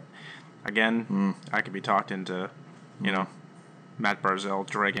 7, but again, I could be talked into, Matt Barzal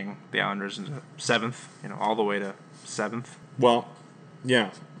dragging the Islanders into 7th, all the way to 7th. Well,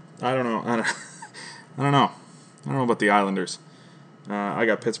 yeah. I don't know. I don't know about the Islanders. I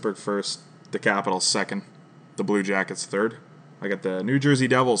got Pittsburgh first, the Capitals second, the Blue Jackets third. I got the New Jersey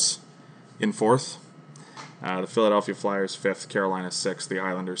Devils in fourth, the Philadelphia Flyers fifth, Carolina sixth, the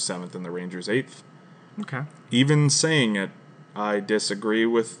Islanders seventh, and the Rangers eighth. Okay. Even saying it, I disagree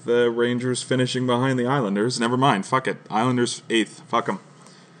with the Rangers finishing behind the Islanders. Never mind. Fuck it. Islanders eighth. Fuck them.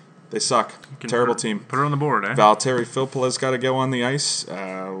 They suck. Terrible team. Put it on the board, eh? Valtteri Filppula's got to go on the ice.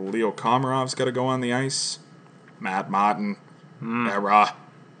 Leo Komarov's got to go on the ice. Matt Martin.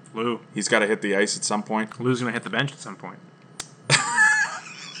 Lou. He's got to hit the ice at some point. Lou's going to hit the bench at some point.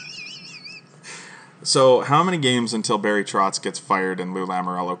 So, how many games until Barry Trotz gets fired and Lou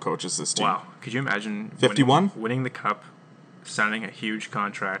Lamoriello coaches this team? Wow. Could you imagine 51? winning the cup, signing a huge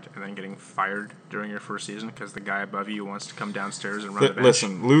contract, and then getting fired during your first season because the guy above you wants to come downstairs and run the bench?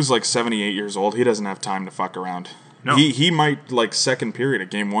 Listen, Lou's like 78 years old. He doesn't have time to fuck around. No. He might, like, second period of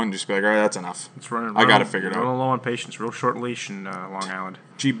game one, just be like, all right, that's enough. It's running, I got it figured running out. low on patience. Real short leash in Long Island.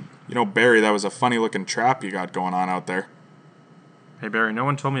 Gee, Barry, that was a funny-looking trap you got going on out there. Hey, Barry, no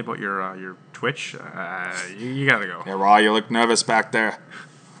one told me about your Twitch. You got to go. Yeah, Raw, you look nervous back there.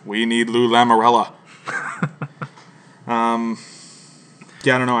 We need Lou Lamoriello.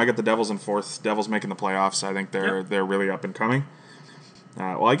 Yeah, I don't know. I got the Devils in fourth. Devils making the playoffs. I think they're really up and coming.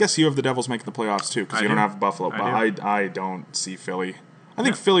 Well, I guess you have the Devils making the playoffs too, because you don't have Buffalo. But I don't see Philly. I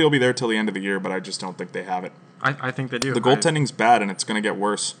think Philly will be there till the end of the year, but I just don't think they have it. I think they do. The goaltending's bad, and it's going to get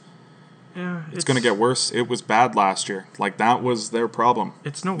worse. Yeah, It's going to get worse. It was bad last year. Like, that was their problem.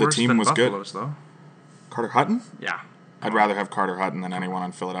 It's no The worse team than was good. Buffalo's, though. Carter Hutton? Yeah. I'd rather have Carter Hutton than anyone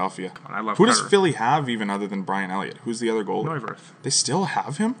on Philadelphia. I love Who does Carter. Philly have even other than Brian Elliott? Who's the other goalie? Neuwirth. They still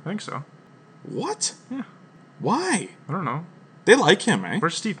have him? I think so. What? Yeah. Why? I don't know. They like him, eh?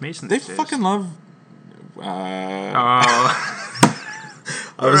 Where's Steve Mason They these days? fucking love. Right.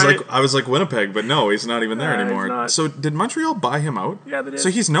 I was like Winnipeg, but no, he's not even there He's anymore. not. So did Montreal buy him out? Yeah, they did. So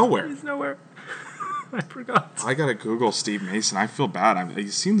he's nowhere. He's nowhere. I forgot. I gotta Google Steve Mason. I feel bad. He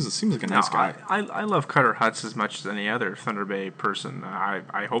seems like a nice guy. I love Carter Hutz as much as any other Thunder Bay person.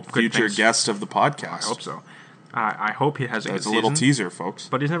 I hope good Future things. guest of the podcast. I hope so. I hope he has a That's good a little season. teaser, folks.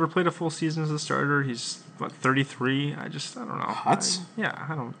 But he's never played a full season as a starter. He's 33. I don't know. Hutz?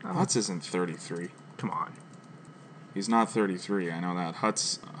 I don't know. Hutz isn't 33. Come on. He's not 33. I know that.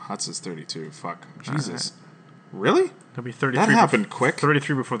 Hutz is 32. Fuck. Jesus. Really? He'll be 33. That happened quick.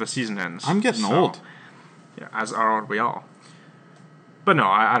 33 before the season ends. I'm getting old. Yeah, as are we all. But no,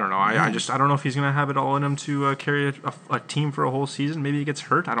 I don't know. I don't know if he's gonna have it all in him to carry a team for a whole season. Maybe he gets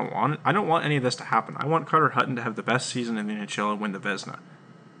hurt. I don't want it. I don't want any of this to happen. I want Carter Hutton to have the best season in the NHL and win the Vezina.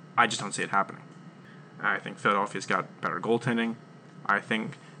 I just don't see it happening. I think Philadelphia's got better goaltending. I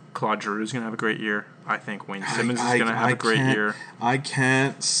think Claude Giroux's going to have a great year. I think Wayne Simmons is going to have a great year. I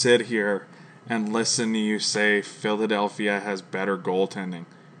can't sit here and listen to you say Philadelphia has better goaltending.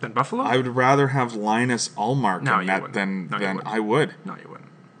 Than Buffalo? I would rather have Linus Ullmark in that than I would. No, you wouldn't.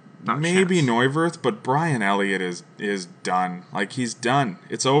 Not Maybe Neuwirth, but Brian Elliott is done. Like, he's done.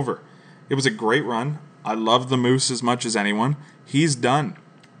 It's over. It was a great run. I love the Moose as much as anyone. He's done.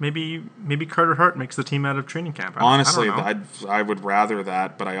 Maybe Carter Hart makes the team out of training camp. Honestly, I would rather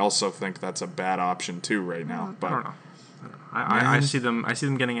that, but I also think that's a bad option too right now. But I don't know. I see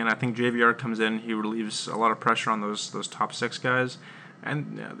them getting in. I think JVR comes in. He relieves a lot of pressure on those top 6 guys,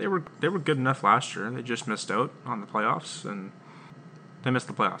 and they were good enough last year. They just missed out on the playoffs, and they missed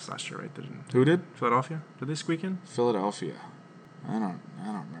the playoffs last year, right? Who did? Philadelphia. Did they squeak in? Philadelphia. I don't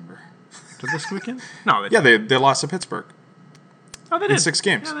remember. Did they squeak in? No. They lost to Pittsburgh. Oh, they did. In 6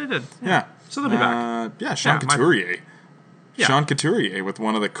 games. Yeah, they did. Yeah. So they'll be back. Sean Couturier. Sean Couturier with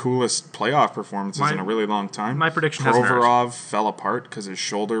one of the coolest playoff performances in a really long time. My prediction has merit. Provorov fell apart because his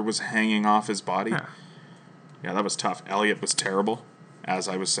shoulder was hanging off his body. Yeah, that was tough. Elliott was terrible, as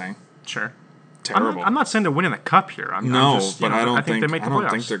I was saying. Sure. Terrible. I'm not saying they're winning the cup here. I don't think they make the playoffs. I don't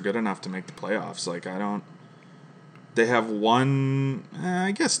think they're good enough to make the playoffs. Like, I don't. They have one,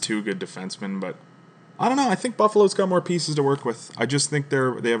 I guess 2 good defensemen, but I don't know. I think Buffalo's got more pieces to work with. I just think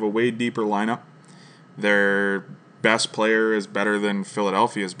they have a way deeper lineup. Their best player is better than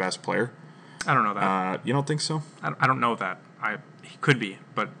Philadelphia's best player. I don't know that. You don't think so? I don't know that. He could be,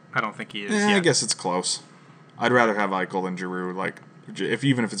 but I don't think he is. I guess it's close. I'd rather have Eichel than Giroux. Like,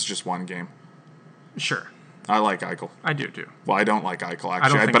 even if it's just one game. Sure. I like Eichel. I do too. Well, I don't like Eichel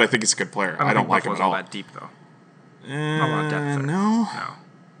actually, but I think he's a good player. I don't like him at all. All that deep though. Not a lot of depth there. No.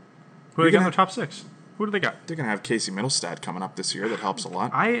 Who do they got in the top 6? Who do they got? They're going to have Casey Middlestad coming up this year. That helps a lot.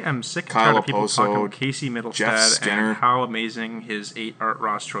 I am sick and Kyle tired of people Oposo, talking about Casey Middlestad Jeff Skinner. and how amazing his 8 Art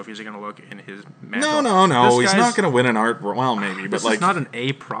Ross trophies are going to look in his mantle. No. He's not going to win an Art. Well, maybe, but this is not an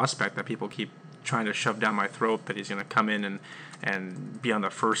A prospect that people keep trying to shove down my throat. That he's going to come in and be on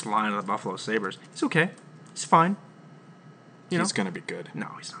the first line of the Buffalo Sabres. He's okay. He's fine. He's going to be good. No,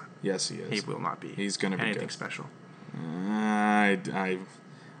 he's not. Yes, he is. He will not be. He's going to be anything good. Special.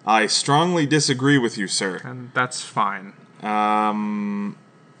 I strongly disagree with you, sir. And that's fine.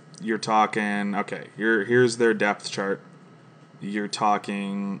 You're talking. Okay, here's their depth chart. You're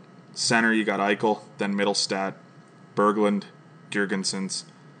talking center. You got Eichel, then Middlestat, Berglund, Girgensons.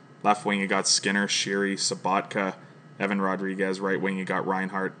 Left wing, you got Skinner, Sheary, Sabatka, Evan Rodriguez. Right wing, you got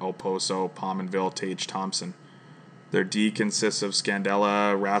Reinhart, Oposo, Pominville, Tage Thompson. Their D consists of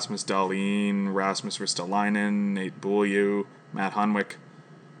Scandella, Rasmus Dahlin, Rasmus Ristolainen, Nate Beaulieu, Matt Hunwick.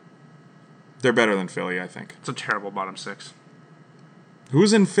 They're better than Philly, I think. It's a terrible bottom 6.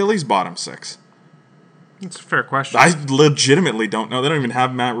 Who's in Philly's bottom 6? It's a fair question. I legitimately don't know. They don't even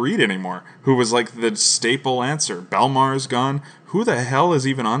have Matt Reed anymore, who was like the staple answer. Belmar's gone. Who the hell is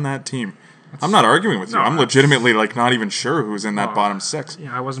even on that team? I'm not arguing with you. I'm legitimately like not even sure who's in that bottom 6.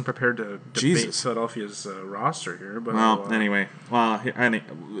 Yeah, I wasn't prepared to debate Philadelphia's roster here, but anyway,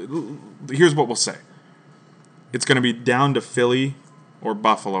 here's what we'll say. It's going to be down to Philly or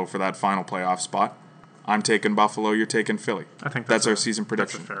Buffalo for that final playoff spot. I'm taking Buffalo. You're taking Philly. I think that's our season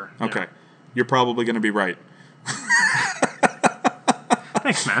prediction. That's fair. Okay, you're probably going to be right.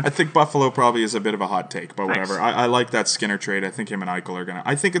 Thanks, man. I think Buffalo probably is a bit of a hot take, but whatever. I like that Skinner trade. I think him and Eichel are gonna.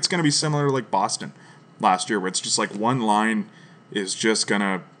 I think it's gonna be similar to like Boston last year, where it's just like one line is just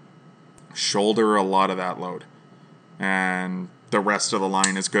gonna shoulder a lot of that load, and the rest of the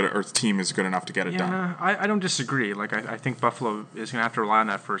line is good, or team is good enough to get it done. Yeah, I don't disagree. Like I think Buffalo is gonna have to rely on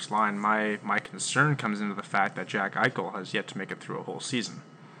that first line. My concern comes into the fact that Jack Eichel has yet to make it through a whole season.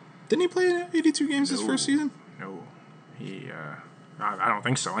 Didn't he play 82 games his first season? No, he. I don't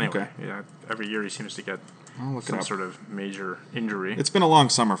think so. Anyway, yeah, every year he seems to get some sort of major injury. It's been a long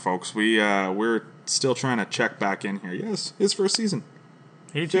summer, folks. We're still trying to check back in here. Yes, his first season.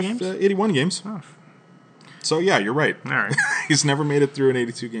 82 games? 81 games. Oh. So yeah, you're right. All right. He's never made it through an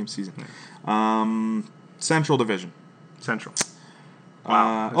 82-game season. Central Division. Central.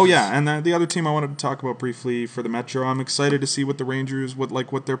 Wow. And the other team I wanted to talk about briefly for the Metro. I'm excited to see what the Rangers,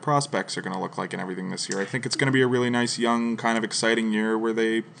 what their prospects are going to look like and everything this year. I think it's going to be a really nice, young, kind of exciting year where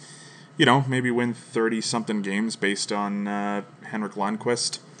they, maybe win 30-something games based on Henrik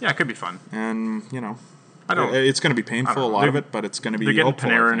Lundqvist. Yeah, it could be fun. And, I don't. it's going to be I painful, don't a know. lot of it, but it's going to be They're getting hopeful,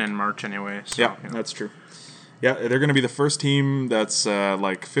 I Panarin think. in March anyway. So, Yeah, that's true. Yeah, they're going to be the first team that's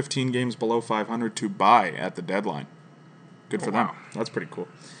 15 games below 500 to buy at the deadline. Good for them. Wow. That's pretty cool.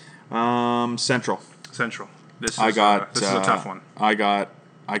 Central. Central. This is I got. this is a tough one. I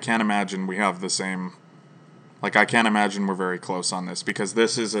can't imagine we have the same. Like, I can't imagine we're very close on this because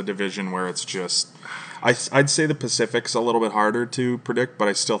this is a division where it's just. I'd say the Pacific's a little bit harder to predict, but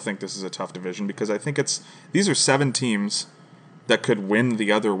I still think this is a tough division because I think these are 7 teams that could win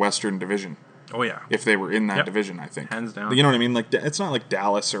the other Western Division. Oh yeah. If they were in that Yep. division, I think. Hands down. You know what I mean? Like, it's not like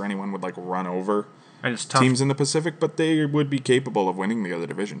Dallas or anyone would, like, run over And it's tough. teams in the Pacific, but they would be capable of winning the other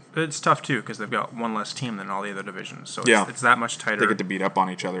division. It's tough too because they've got one less team than all the other divisions, so Yeah. it's that much tighter. They get to beat up on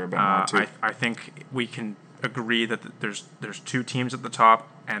each other a bit more, too. I think we can agree that there's 2 teams at the top,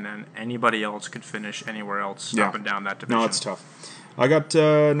 and then anybody else could finish anywhere else Yeah. up and down that division. No, it's tough. I got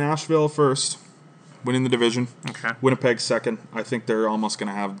Nashville first, winning the division. Okay. Winnipeg second. I think they're almost going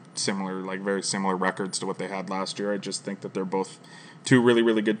to have very similar records to what they had last year. I just think that they're both 2 really,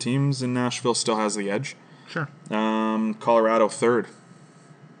 really good teams, and Nashville still has the edge. Sure. Colorado third.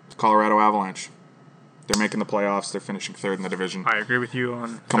 Colorado Avalanche. They're making the playoffs. They're finishing third in the division. I agree with you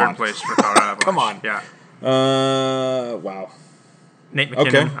on Come third on. place for Colorado Avalanche. Come on. Yeah. Wow. Nate McKinnon.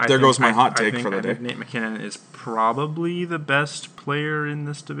 Okay, I there think- goes my I- hot I take think- for the I think day. Nate McKinnon is probably the best player in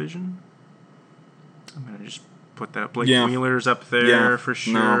this division. I'm gonna just put that. Blake Yeah. Wheeler's up there Yeah. for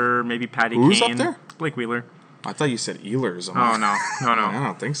sure. Maybe Patty Who's up Kane. there? Blake Wheeler. I thought you said Ehlers. I'm Oh like, no, I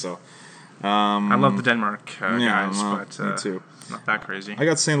don't think so. I love the Denmark Yeah, guys, well, but me too. not that crazy. I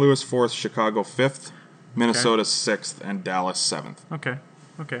got St. Louis 4th, Chicago 5th, Minnesota 6th, and Dallas 7th. Okay.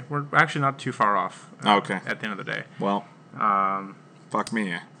 We're actually not too far off. Okay. At the end of the day, Well, fuck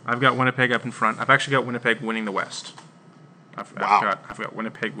me. I've got Winnipeg up in front. I've actually got Winnipeg winning the West. I've got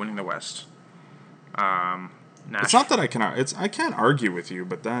Winnipeg winning the West. It's not that I can't argue with you,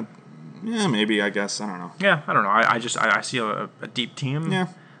 but that, maybe, I guess, I don't know. Yeah, I don't know. I see a deep team. Yeah.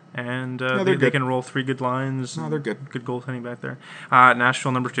 And they're they good. can roll 3 good lines. No, they're good. Good goaltending back there.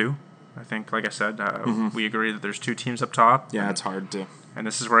 Nashville number 2. I think, like I said, we agree that there's 2 teams up top. Yeah, it's hard to. And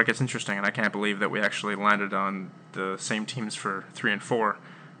this is where it gets interesting, and I can't believe that we actually landed on the same teams for 3 and 4,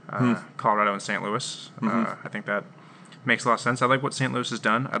 Colorado and St. Louis. I think that makes a lot of sense. I like what St. Louis has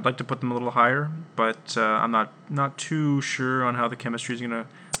done. I'd like to put them a little higher, but I'm not too sure on how the chemistry is going to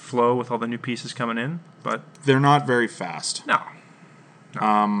flow with all the new pieces coming in. But They're not very fast. no.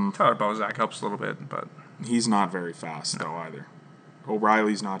 Tyler Bozak helps a little bit, but He's not very fast, though, either.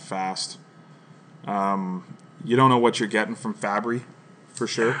 O'Reilly's not fast. You don't know what you're getting from Fabry, for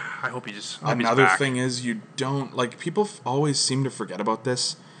sure. I hope he's Another back. thing is you don't, like, people always seem to forget about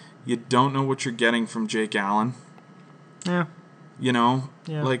this. You don't know what you're getting from Jake Allen. Yeah, You know?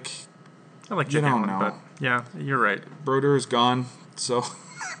 Yeah. Like, I like You Jake don't Allen, know. but yeah, you're right. Broder is gone, so...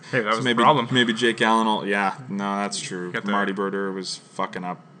 Hey, that was maybe, the problem. Maybe Jake Allen will... Yeah, no, that's true. Got the- Marty Broder was fucking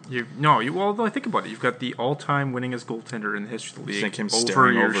up. Well, think about it. You've got the all-time winningest goaltender in the history of the league Think him over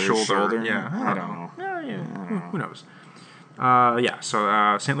staring your over his shoulder. shoulder? Yeah, I don't know. Yeah. Who knows?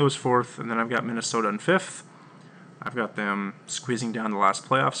 So St. Louis 4th, and then I've got Minnesota in 5th. I've got them squeezing down the last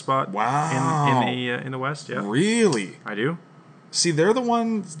playoff spot. Wow. In the West. Yeah, Really? I do. See, they're the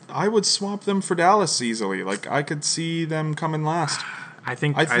ones... I would swap them for Dallas easily. Like, I could see them coming last. I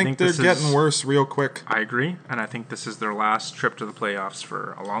think they're this getting is, worse real quick. I agree, and I think this is their last trip to the playoffs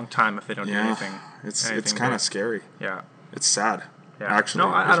for a long time if they don't do Yeah, anything. it's anything kind big. of scary. Yeah. It's sad. Yeah. Actually,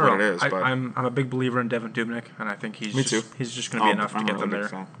 no, I is don't what know. it is. But I'm a big believer in Devin Dubnyk, and I think he's Me just, too. he's just going to be enough to I'm get a them really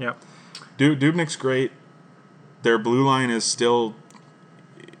there. big fan. Yep. Dubnyk's great. Their blue line is still...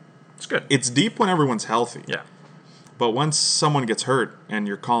 It's good. It's deep when everyone's healthy. Yeah. But once someone gets hurt and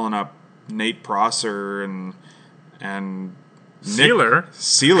you're calling up Nate Prosser and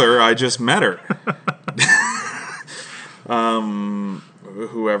Sealer, I just met her.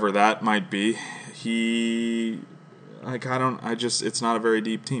 Whoever that might be, it's not a very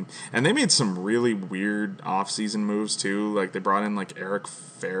deep team. And they made some really weird off-season moves too. Like they brought in like Eric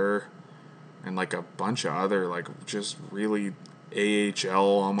Fair and like a bunch of other like just really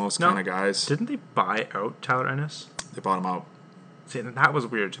AHL almost kind of guys. Didn't they buy out Tyler Ennis? They bought him out. See, that was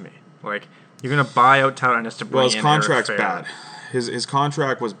weird to me. Like, you're going to buy out Tyler Ennis to bring Well, in his contract's Eric Fair. bad. His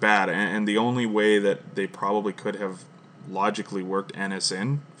contract was bad, and the only way that they probably could have logically worked Ennis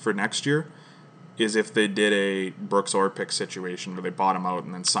in for next year is if they did a Brooks Orpik situation where they bought him out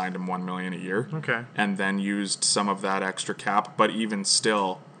and then signed him $1 million a year. Okay. And then used some of that extra cap, but even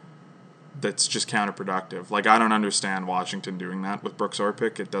still, that's just counterproductive. Like, I don't understand Washington doing that with Brooks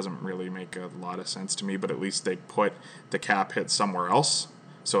Orpik. It doesn't really make a lot of sense to me, but at least they put the cap hit somewhere else.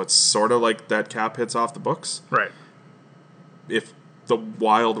 So it's sort of like that cap hit's off the books. Right. If the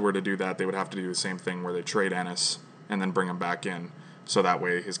Wild were to do that, they would have to do the same thing where they trade Ennis and then bring him back in. So that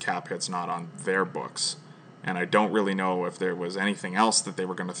way his cap hit's not on their books. And I don't really know if there was anything else that they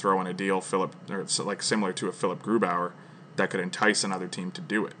were going to throw in a deal, like similar to a Philip Grubauer, that could entice another team to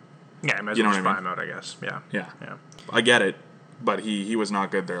do it. Yeah, I might as You know well what just I buy mean? him out, I guess. Yeah. Yeah. I get it, but he was not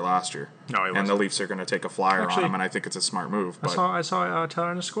good there last year. No, he And the wasn't. Leafs are going to take a flyer Actually, on him, and I think it's a smart move. But I saw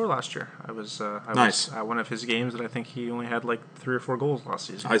Tyler Ennis score last year. I was Nice. at one of his games that I think he only had like 3 or 4 goals last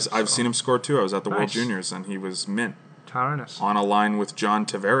season. I've seen him score too. I was at the World Nice. Juniors, and he was mint. Tyler Ennis. On a line with John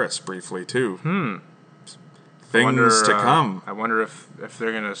Tavares briefly too. I wonder, Things to come. I wonder if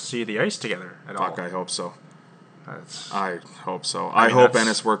they're gonna see the ice together at all. Fuck, I hope so. That's, I hope so. I I mean, hope that's-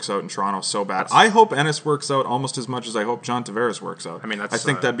 Ennis works out in Toronto so bad. I hope Ennis works out almost as much as I hope John Tavares works out. I mean, that's, I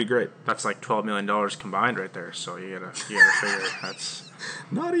think that'd be great. that's like $12 million combined right there. So you gotta figure that's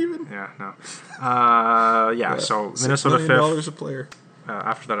Not even. yeah no. So $6 Minnesota million fifth. a player.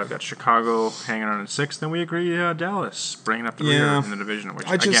 After that, I've got Chicago hanging on in 6th. Then we agree Dallas bringing up the Yeah. rear in the division, which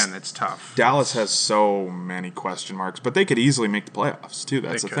just- again it's tough. Dallas has so many question marks, but they could easily make the playoffs too.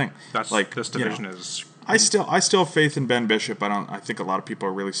 That's They the could. thing. That's like this you know, division is. I still have faith in Ben Bishop. I think a lot of people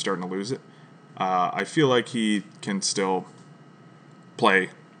are really starting to lose it. I feel like he can still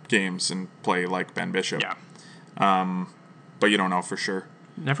play games and play like Ben Bishop. Yeah. But you don't know for sure.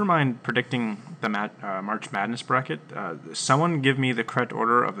 Never mind predicting the March Madness bracket. Someone give me the correct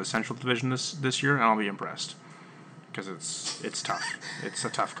order of the Central Division this year, and I'll be impressed. Because it's tough. It's a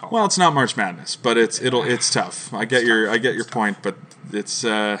tough call. Well, it's not March Madness, but it's tough. I get your point, but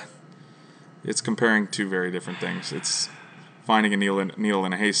it's comparing two very different things. It's finding a needle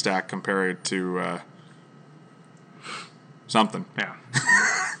in a haystack compared to something. Yeah.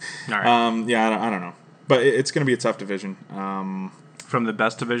 All right. I don't know, but it's going to be a tough division. From the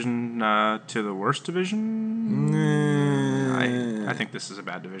best division to the worst division, I think this is a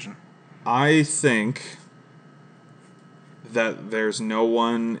bad division. I think that there's no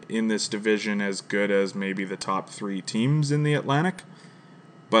one in this division as good as maybe the top 3 teams in the Atlantic,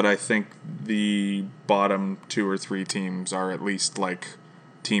 but I think the bottom 2 or 3 teams are at least like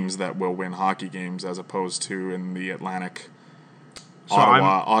teams that will win hockey games as opposed to in the Atlantic. So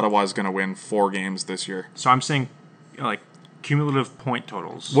Ottawa's going to win 4 games this year. So I'm saying, like, cumulative point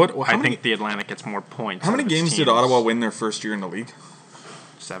totals. How I many- think the Atlantic gets more points. How out many of its games did teams. Ottawa win their first year in the league?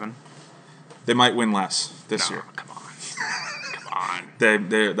 7. They might win less this No, year. come on.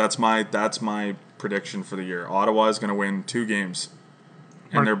 That's my prediction for the year. Ottawa is going to win 2 games,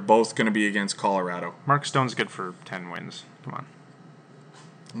 and Mark- they're both going to be against Colorado. Mark Stone's good for 10 wins. Come on.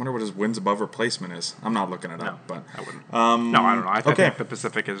 I wonder what his wins above replacement is. I'm not looking it No, up, but I wouldn't. Um, No, I don't know. I okay. think the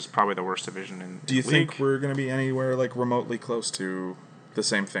Pacific is probably the worst division in do you the league. think we're going to be anywhere like remotely close to the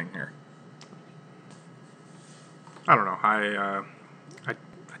same thing here? I don't know. I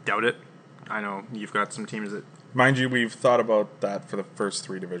doubt it. I know you've got some teams that. Mind you, we've thought about that for the first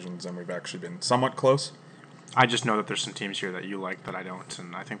 3 divisions, and we've actually been somewhat close. I just know that there's some teams here that you like that I don't,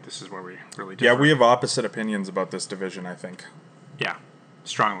 and I think this is where we really differ. Yeah, we have opposite opinions about this division, I think. Yeah,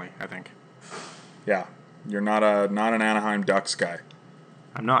 strongly, I think. Yeah, you're not an Anaheim Ducks guy.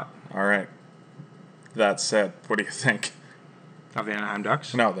 I'm not. All right. That said, what do you think? Of the Anaheim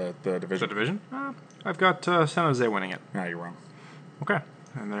Ducks? No, the The division. division? I've got San Jose winning it. No, you're wrong. Okay.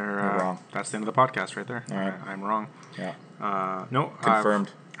 And they're You're wrong. That's the end of the podcast right there. All right. I'm wrong. Yeah. No.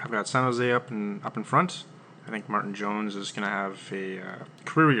 Confirmed. I've got San Jose up in front. I think Martin Jones is going to have a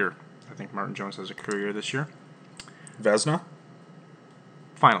career year. I think Martin Jones has a career year this year. Vesna?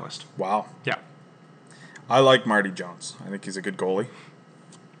 Finalist. Wow. Yeah. I like Marty Jones. I think he's a good goalie.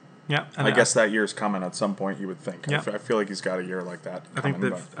 Yeah. And I guess that year's coming at some point, you would think. Yeah. I feel like he's got a year like that I think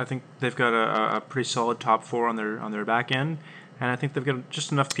coming, they've got a pretty solid top 4 on their back end, and I think they've got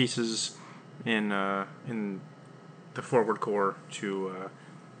just enough pieces in the forward core to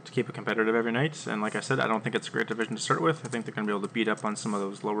keep it competitive every night. And like I said, I don't think it's a great division to start with. I think they're going to be able to beat up on some of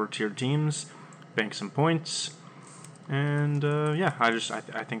those lower tier teams, bank some points, and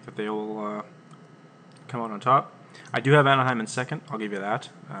I think that they'll come out on top. I do have Anaheim in second. I'll give you that.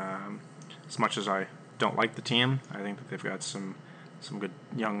 As much as I don't like the team, I think that they've got some good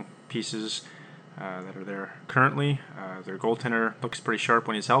young pieces that are there currently. Their goaltender looks pretty sharp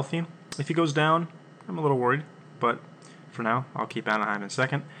when he's healthy. If he goes down, I'm a little worried. But for now, I'll keep Anaheim in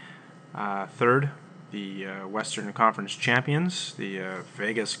second. Third, the Western Conference champions, the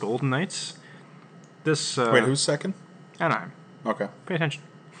Vegas Golden Knights. Wait, who's second? Anaheim. Okay. Pay attention.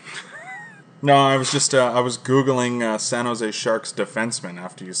 No, I was just I was googling San Jose Sharks defensemen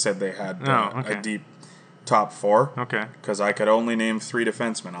after you said they had okay. a deep top four. Okay. Because I could only name 3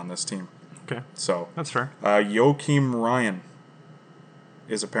 defensemen on this team. Okay. So That's fair. Joakim Ryan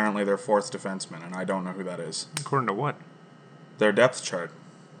is apparently their 4th defenseman, and I don't know who that is. According to what? Their depth chart,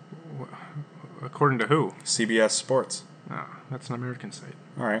 According to who? CBS Sports. No, that's an American site.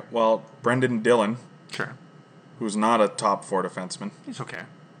 All right. Well, Brendan Dillon, Sure. who's not a top 4 defenseman. He's okay.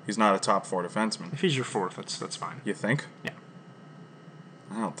 He's not a top 4 defenseman. If he's your 4th, that's fine. You think? Yeah.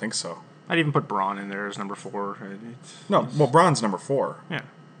 I don't think so. I'd even put Braun in there as number 4. No, well, Braun's number 4. Yeah.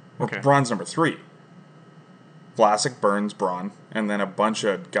 Or Okay. Braun's number 3. Vlasic, Burns, Braun, and then a bunch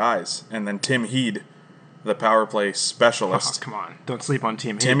of guys. And then Tim Heed, the power play Oh, specialist. come on. Don't sleep on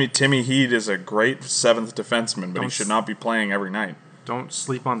Team Heat. Timmy Heed is a great 7th defenseman, but he Don't should s- not be playing every night. Don't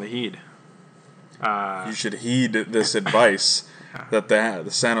sleep on the Heat. You should heed this advice that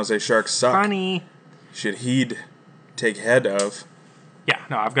the San Jose Sharks suck. Funny. You should take head of. Yeah,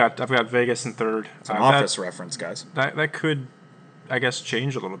 no, I've got Vegas in 3rd. It's an office reference, guys. That could, I guess,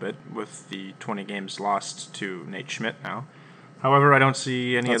 change a little bit with the 20 games lost to Nate Schmidt now. However, I don't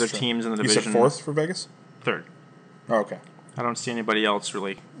see any That's other true. teams in the You division. said 4th for Vegas? 3rd. Oh, okay. I don't see anybody else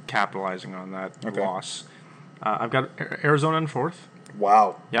really capitalizing on that Okay. loss. I've got Arizona in 4th.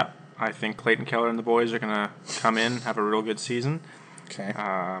 Wow. Yeah, I think Clayton Keller and the boys are going to come in, have a real good season. Okay.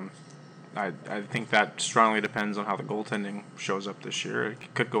 I think that strongly depends on how the goaltending shows up this year.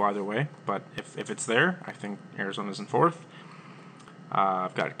 It could go either way, but if it's there, I think Arizona's in 4th.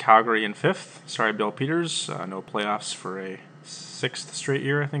 I've got Calgary in 5th. Sorry, Bill Peters. No playoffs for a 6th straight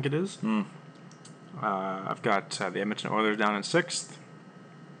year, I think it is. I've got the Edmonton Oilers down in 6th.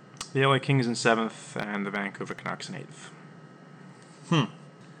 The LA Kings in 7th, and the Vancouver Canucks in 8th.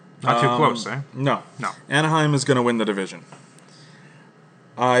 Not too close, eh? No. No. Anaheim is going to win the division.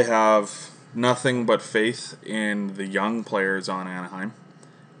 I have nothing but faith in the young players on Anaheim.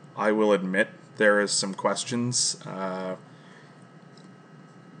 I will admit there is some questions. I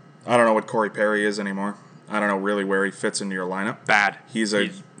don't know what Corey Perry is anymore. I don't know really where he fits into your lineup. Bad. He's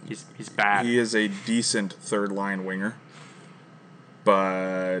bad. He is a decent 3rd line winger,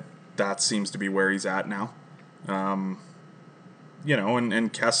 but that seems to be where he's at now. And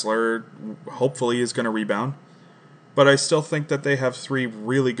Kessler hopefully is going to rebound. But I still think that they have 3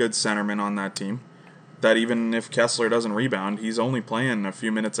 really good centermen on that team. That even if Kessler doesn't rebound, he's only playing a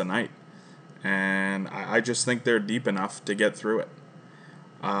few minutes a night. And I just think they're deep enough to get through it.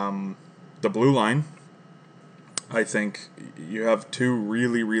 The blue line, I think you have 2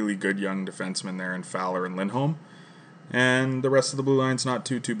 really, really good young defensemen there in Fowler and Lindholm. And the rest of the blue line's not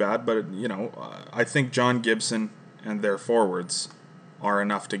too bad. But, I think John Gibson and their forwards are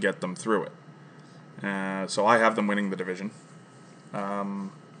enough to get them through it. So I have them winning the division. I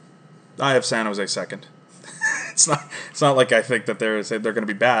have San Jose 2nd. It's not like I think that they're going to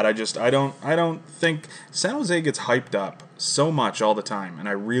be bad. I don't think San Jose gets hyped up so much all the time, and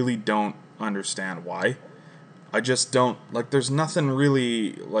I really don't understand why. I just don't there's nothing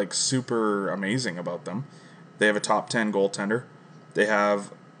really super amazing about them. They have a top 10 goaltender. They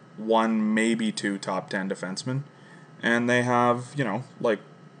have 1, maybe 2 top 10 defensemen, and they have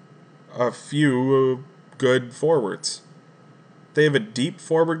a few good forwards. They have a deep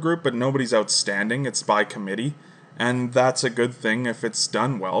forward group, but nobody's outstanding. It's by committee, and that's a good thing if it's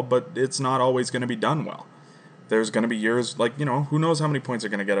done well, but it's not always going to be done well. There's going to be years, who knows how many points are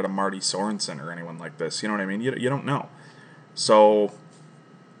going to get out of Marty Sorensen or anyone like this. You know what I mean? You don't know. So,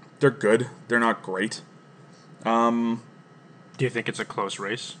 they're good. They're not great. Do you think it's a close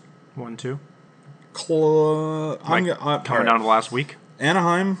race? 1-2? Coming down to the last week?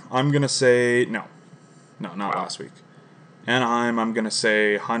 Anaheim, I'm going to say no. No, not last week. Anaheim, I'm going to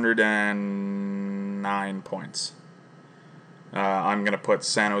say 109 points. I'm going to put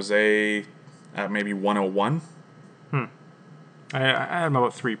San Jose at maybe 101. I had them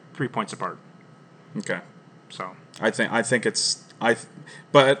about three points apart. Okay. So I think it's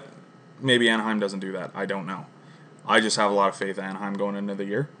but maybe Anaheim doesn't do that. I don't know. I just have a lot of faith in Anaheim going into the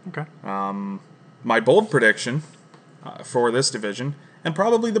year. okay. My bold prediction for this division, and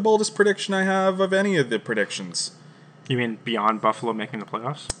probably the boldest prediction I have of any of the predictions. You mean beyond Buffalo making the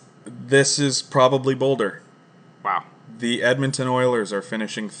playoffs? This is probably bolder. Wow, The Edmonton Oilers are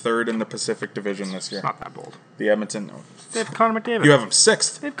finishing 3rd in the Pacific Division this year. it's not that bold. The Edmonton. They have Connor McDavid. You have them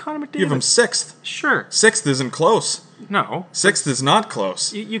 6th. They have Connor McDavid. You have them 6th. Sure. 6th isn't close. No. 6th is not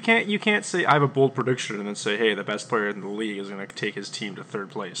close. You can't say I have a bold prediction and then say, hey, the best player in the league is going to take his team to 3rd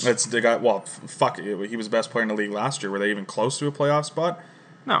place. It's the guy. Well, fuck. He was the best player in the league last year. Were they even close to a playoff spot?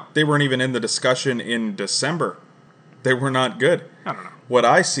 No. They weren't even in the discussion in December. They were not good. I don't know. What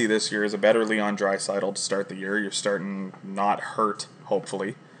I see this year is a better Leon Draisaitl to start the year. You're starting not hurt,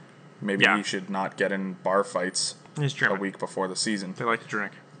 hopefully. Maybe Yeah. he should not get in bar fights He's a German. week before the season. They like to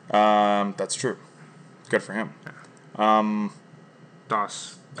drink. That's true. Good for him.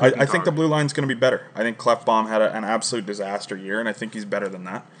 Das. I think the blue line's going to be better. I think Clefbaum had an absolute disaster year, and I think he's better than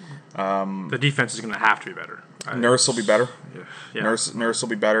that. The defense is going to have to be better. Nurse will be better. Yeah. Nurse will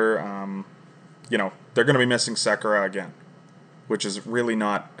be better. They're going to be missing Sekera again, which is really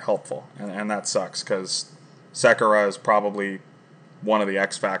not helpful, and that sucks because Sekera is probably one of the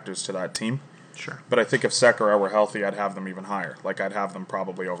X factors to that team. Sure. But I think if Sekera were healthy, I'd have them even higher. Like, I'd have them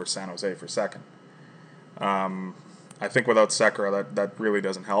probably over San Jose for second. I think without Sekera, that really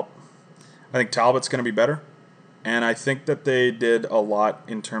doesn't help. I think Talbot's going to be better. And I think that they did a lot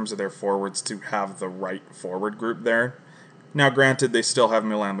in terms of their forwards to have the right forward group there. Now, granted, they still have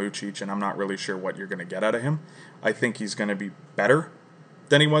Milan Lucic, and I'm not really sure what you're going to get out of him. I think he's going to be better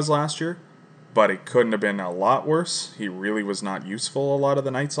than he was last year, but it couldn't have been a lot worse. He really was not useful a lot of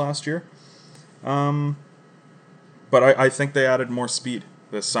the nights last year. But I think they added more speed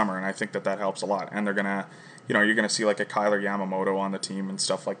this summer, and I think that helps a lot. And they're going to, you're going to see like a Kyler Yamamoto on the team and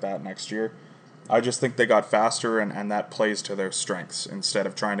stuff like that next year. I just think they got faster, and that plays to their strengths. Instead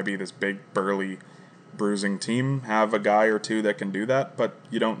of trying to be this big, burly, bruising team, have a guy or two that can do that, but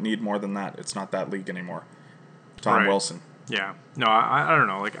you don't need more than that. It's not that league anymore. Tom Right. Wilson. Yeah. No, I don't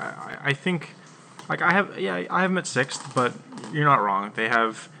know. Like I think, like I have them at sixth, but you're not wrong. They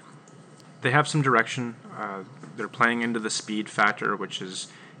have some direction. They're playing into the speed factor, which is,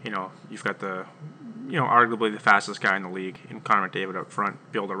 you've got the, arguably the fastest guy in the league in Connor McDavid up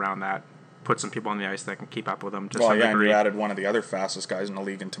front. Build around that. Put some people on the ice that can keep up with him to some And degree. you added one of the other fastest guys in the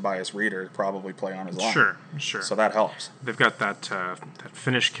league in Tobias Reeder to probably play on his line. Sure. So that helps. They've got that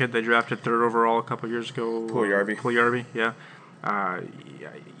Finnish kid they drafted third overall a couple years ago. Puljujärvi, yeah. I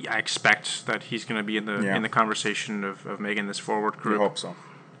expect that he's going to be in the conversation of making this forward group. You hope so.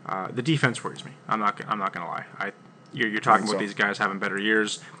 The defense worries me. I'm not going to lie. You're talking about so. these guys having better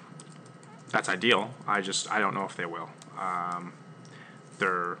years. That's ideal. I don't know if they will.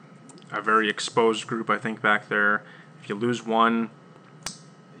 They're a very exposed group, I think, back there. If you lose one,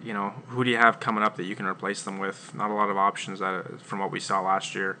 who do you have coming up that you can replace them with? Not a lot of options from what we saw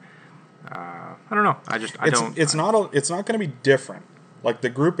last year. I don't know. It's not going to be different. Like, the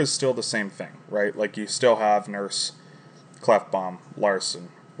group is still the same thing, right? Like, you still have Nurse, Clefbaum, Larson,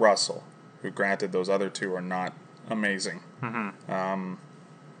 Russell, who, granted, those other two are not amazing. Mm-hmm.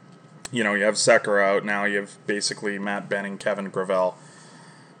 You have Sekera out now. You have basically Matt Benning, Kevin Gravel,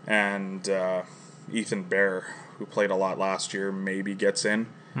 and Ethan Bear, who played a lot last year, maybe gets in.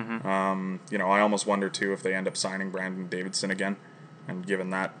 Mm-hmm. I almost wonder, too, if they end up signing Brandon Davidson again and giving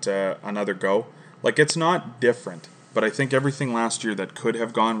that another go. Like, it's not different, but I think everything last year that could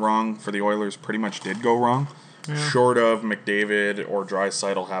have gone wrong for the Oilers pretty much did go wrong, short of McDavid or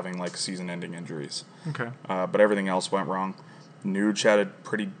Draisaitl having, like, season-ending injuries. Okay. But everything else went wrong. Nuge had a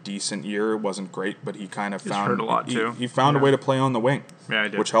pretty decent year. It wasn't great, but he kind of found hurt a lot, too. He found a way to play on the wing, Yeah, I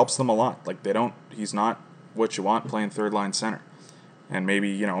did. which helps them a lot. Like, he's not what you want playing third-line center. And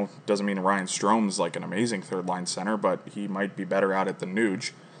maybe, doesn't mean Ryan Strome's like an amazing third-line center, but he might be better at it than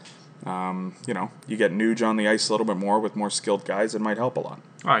Nuge. You get Nuge on the ice a little bit more with more skilled guys, it might help a lot.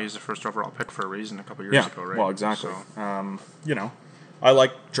 Oh, he's the first overall pick for a reason a couple years ago, right? Well, exactly. So, I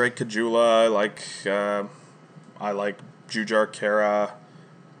like Drake Kajula. I like Jujar Kara,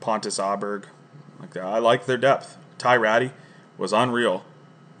 Pontus Aberg. I like their depth. Ty Ratty was unreal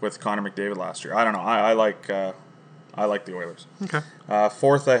with Connor McDavid last year. I don't know. I like the Oilers. Okay.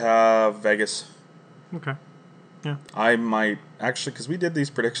 Fourth, I have Vegas. Okay. Yeah. I might actually, because we did these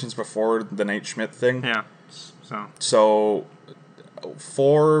predictions before the Nate Schmidt thing. Yeah. So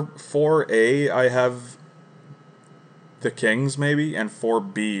 4A, I have the Kings maybe, and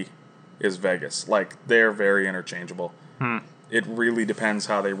 4B is Vegas. Like, they're very interchangeable. It really depends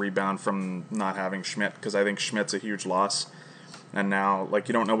how they rebound from not having Schmidt, because I think Schmidt's a huge loss. And now,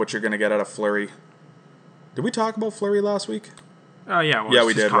 you don't know what you're going to get out of Fleury. Did we talk about Fleury last week? Yeah. Well, Yeah,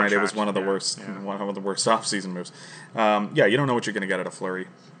 we did, right? contract. It was one of the worst, one of the worst off-season moves. You don't know what you're going to get out of Fleury.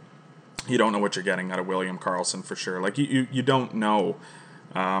 You don't know what you're getting out of William Karlsson for sure. You don't know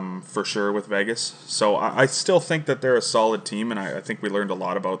for sure with Vegas. So I still think that they're a solid team, and I think we learned a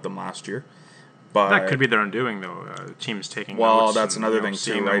lot about them last year. But That could be their undoing, though. Teams taking well, notes that's and, another thing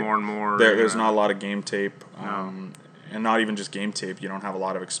seeing too, them right? more and more. There's not a lot of game tape, and not even just game tape. You don't have a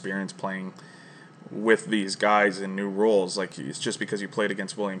lot of experience playing with these guys in new roles. It's just because you played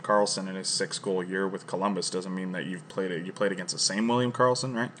against William Karlsson in his 6-goal year with Columbus doesn't mean that you played against the same William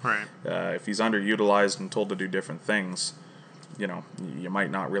Karlsson, right? Right. If he's underutilized and told to do different things, you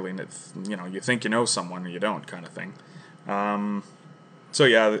might not really, you think you know someone and you don't, kind of thing. So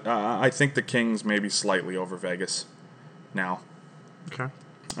yeah, I think the Kings maybe slightly over Vegas now. Okay.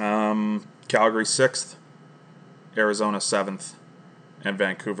 Calgary 6th, Arizona 7th, and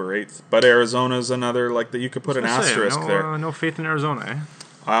Vancouver 8th. But Arizona's another, that you could put an asterisk there. No faith in Arizona, eh?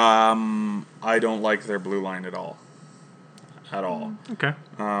 I don't like their blue line at all. At all. Okay.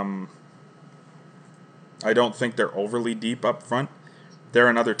 I don't think they're overly deep up front. They're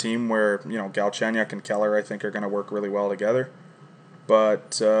another team where, Galchenyuk and Keller, I think, are going to work really well together.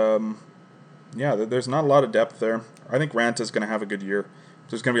 But, there's not a lot of depth there. I think Ranta's going to have a good year.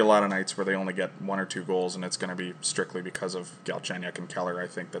 There's going to be a lot of nights where they only get 1 or 2 goals, and it's going to be strictly because of Galchenyuk and Keller, I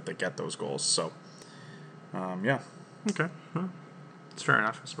think, that they get those goals. So, yeah. Okay. Well, it's fair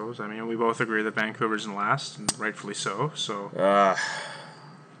enough, I suppose. I mean, we both agree that Vancouver's in last, and rightfully so. So.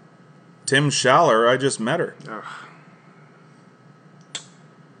 Tim Schaller, I just met her. Ugh.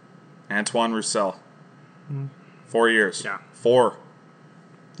 Antoine Roussel. 4 years. Yeah. 4.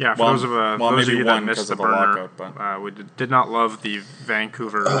 Yeah, for those of you that missed the burner, lockout, we did not love the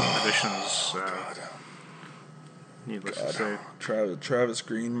Vancouver additions. Needless to say. Travis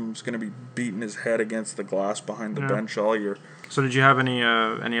Green's going to be beating his head against the glass behind the bench all year. So did you have any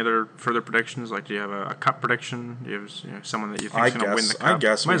other further predictions? Do you have a cup prediction? Do you have someone that you think is going to win the cup? I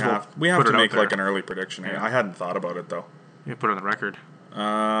guess we have to make an early prediction. Yeah. I hadn't thought about it, though. You put it on the record.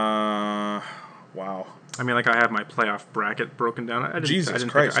 Wow. I mean, I have my playoff bracket broken down. I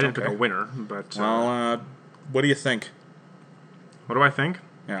didn't pick a winner, but... Well, what do you think? What do I think?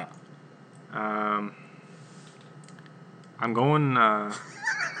 Yeah. I'm going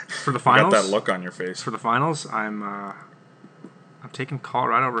for the finals. You got that look on your face. For the finals, I'm taking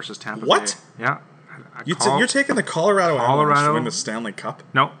Colorado versus Tampa Bay. What? Yeah. You're taking the Colorado Avalanche to win the Stanley Cup?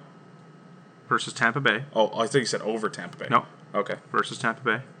 No. Versus Tampa Bay. Oh, I thought you said over Tampa Bay. No. Okay. Versus Tampa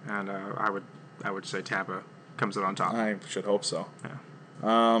Bay, and I would say Tampa comes out on top. I should hope so. Yeah.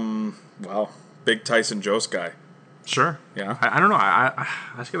 Wow. Big Tyson Jost guy. Sure. Yeah. I don't know. I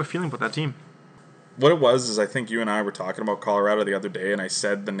just get a feeling about that team. What it was is I think you and I were talking about Colorado the other day, and I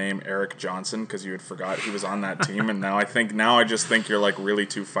said the name Eric Johnson because you had forgot he was on that team, and now I just think you're really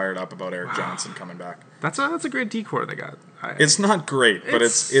too fired up about Eric Johnson coming back. That's a great decor they got. It's not great, but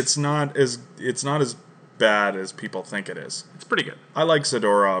it's not as bad as people think it is. It's pretty good. I like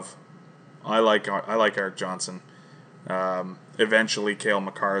Zadorov. I like Eric Johnson. Eventually, Cale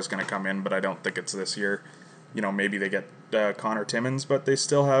Makar is going to come in, but I don't think it's this year. Maybe they get Connor Timmins, but they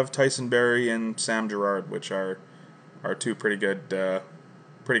still have Tyson Barrie and Sam Girard, which are two pretty good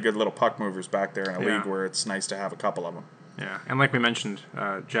little puck movers back there in a league where it's nice to have a couple of them. Yeah, and like we mentioned,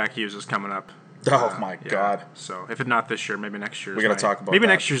 Jack Hughes is coming up. Oh my God! So if it's not this year, maybe next year. We got to talk about maybe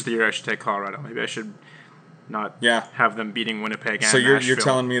that. Next year's the year I should take Colorado. Maybe I should not have them beating Winnipeg and So you're Nashville.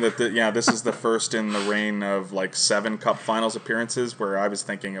 telling me that this is the first in the reign of 7 Cup Finals appearances, where I was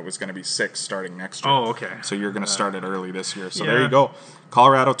thinking it was going to be 6 starting next year. Oh, okay. So you're going to start it early this year. So there you go,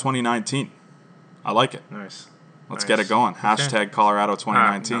 Colorado 2019. I like it. Nice. Let's get it going. Hashtag Colorado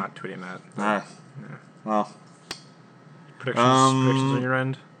 2019. Not tweeting that. All right. Yeah. Well. Predictions on your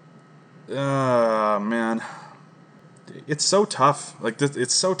end? Man. It's so tough.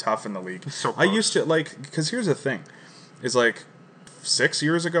 It's so tough in the league. It's so I used to, because here's the thing. Is 6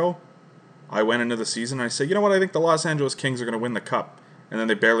 years ago, I went into the season and I said, you know what, I think the Los Angeles Kings are going to win the Cup. And then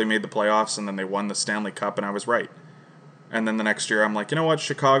they barely made the playoffs, and then they won the Stanley Cup, and I was right. And then the next year, I'm like, you know what,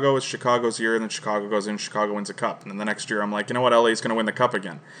 Chicago is Chicago's year, and then Chicago goes in, Chicago wins a Cup. And then the next year, I'm like, you know what, LA's going to win the Cup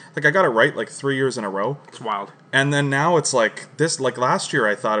again. I got it right 3 years in a row. It's wild. And then now it's last year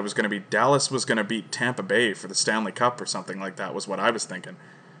I thought it was going to be Dallas was going to beat Tampa Bay for the Stanley Cup or something like that was what I was thinking.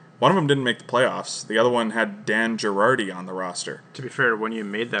 One of them didn't make the playoffs. The other one had Dan Girardi on the roster. To be fair, when you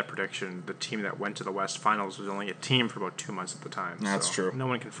made that prediction, the team that went to the West Finals was only a team for about 2 months at the time. That's true. No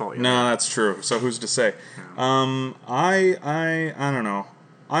one can fault you. No, that's true. So who's to say? Yeah. I don't know.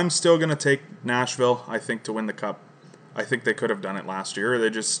 I'm still going to take Nashville, I think, to win the Cup. I think they could have done it last year.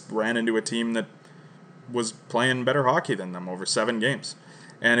 They just ran into a team that was playing better hockey than them over 7 games.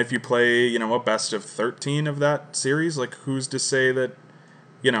 And if you play, a best of 13 of that series, who's to say that,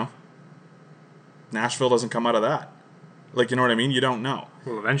 Nashville doesn't come out of that? You know what I mean? You don't know.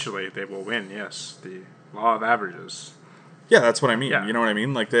 Well, eventually they will win, yes. The law of averages. Yeah, that's what I mean. Yeah. You know what I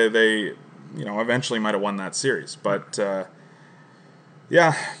mean? They eventually might have won that series. But, I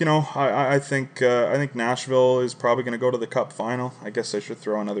think Nashville is probably going to go to the Cup final. I guess I should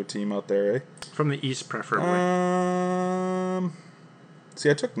throw another team out there, eh? From the East, preferably. See,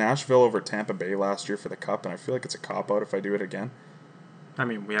 I took Nashville over Tampa Bay last year for the Cup, and I feel like it's a cop-out if I do it again. I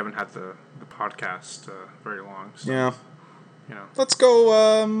mean, we haven't had the podcast very long. So. Yeah. you know. Let's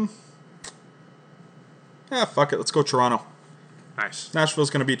go. Fuck it. Let's go Toronto. Nice. Nashville's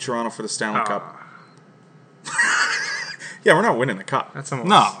going to beat Toronto for the Stanley Cup. Ah, Yeah, we're not winning the cup. That's almost-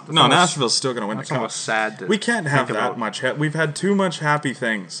 no. that's almost- Nashville's still going to win the that's cup. almost sad to We can't have think that about. much. We've had too much happy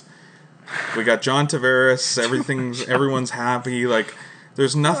things. We got John Tavares. Everyone's happy. Like,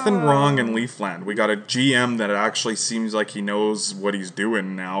 there's nothing wrong in Leafland. We got a GM that actually seems like he knows what he's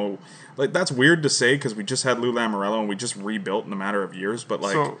doing now. Like, that's weird to say because we just had Lou Lamoriello and we just rebuilt in a matter of years. But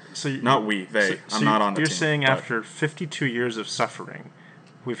like, not we, they. I'm not on the You're team. saying but- after 52 years of suffering,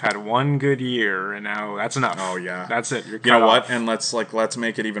 we've had one good year, and now that's enough. Oh yeah, That's it. You're You know cut what? off. And let's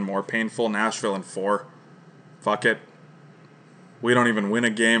make it even more painful. Nashville in 4. Fuck it. We don't even win a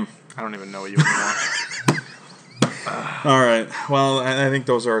game. I don't even know what you want. All right. Well, I think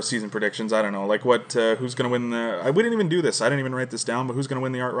those are our season predictions. I don't know. Like, what? Who's going to win the? We didn't even do this. I didn't even write this down. But who's going to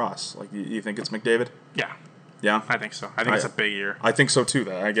win the Art Ross? Like, you think it's McDavid? Yeah, Yeah. I think so. I think it's a big year. I think so too.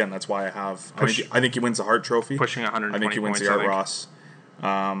 Again, that's why I have. I think he wins the Hart Trophy. Pushing 120 I think he wins points, the Art I think. Ross.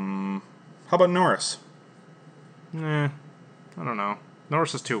 How about Norris? I don't know.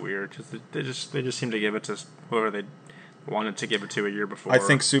 Norris is too weird because they just seem to give it to whoever they wanted to give it to a year before. I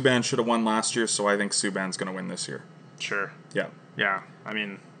think Subban should have won last year, so I think Subban's going to win this year. Sure. Yeah. Yeah. I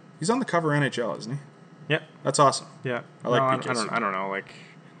mean. He's on the cover NHL, isn't he? Yeah. That's awesome. Yeah. I like no, PK Subban. I don't know. Like.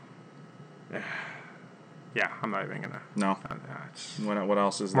 Yeah, I'm not even gonna. No. It's What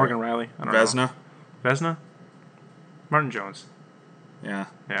else is Morgan there? Riley. I don't Vesna? know. Vesna. Martin Jones. Yeah.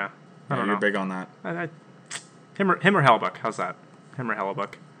 Yeah. I Yeah, don't you're know. big on that. Him or Hellebuck. How's that? Him or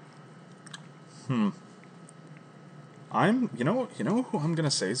Hellebuck. You know who I'm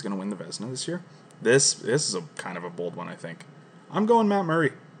gonna say is gonna win the Vezina this year? This is a kind of a bold one, I think. I'm going Matt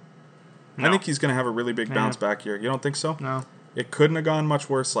Murray. I No. think he's gonna have a really big bounce back year. You don't think so? No. It couldn't have gone much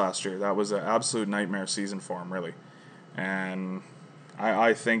worse last year. That was an absolute nightmare season for him, really. And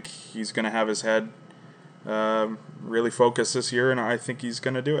I think he's gonna have his head really focused this year, and I think he's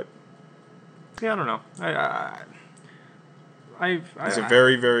gonna do it. Yeah, I don't know. He's a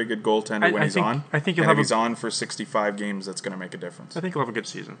very, very good goaltender when I he's think- on. I think he'll and if have he's on for 65 games, that's going to make a difference. I think he'll have a good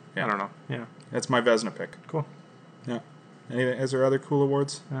season. Yeah. I don't know. Yeah. That's my Vezina pick. Cool. Yeah. Is there other cool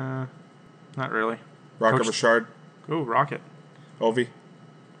awards? Not really. Rocket Coach- Richard, Ooh, Rocket. Ovi.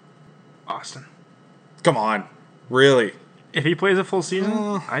 Austin. Come on, really? If he plays a full season,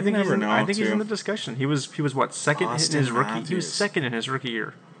 I you think never know, I think he's too. in the discussion. He was what, second Austin in his rookie? He Matthews. was second in his rookie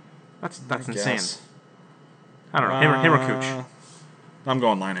year. That's insane. Guess. I don't know. Him or Cooch. I'm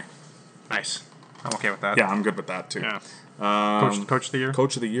going Line. Nice. I'm okay with that. Yeah, I'm good with that too. Yeah. Um, Coach of the year.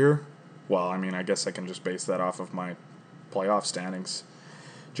 Coach of the year? Well, I mean, I guess I can just base that off of my playoff standings.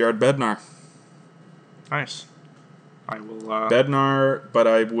 Jared Bednar. Nice. I will. Bednar, but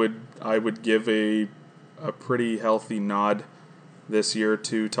I would give a pretty healthy nod this year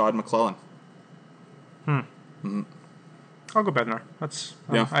to Todd McClellan. I'll go Bednar. That's.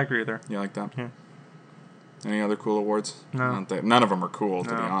 Yeah. I agree there. You like that? Yeah. Any other cool awards? No. I don't think- none of them are cool, to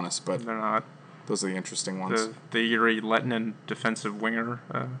be No. honest, but They're not. those are the interesting ones. The Yuri Lettinen Defensive Winger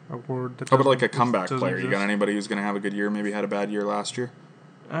award. That How about doesn't- like a comeback doesn't player? You got exist. anybody who's going to have a good year, maybe had a bad year last year?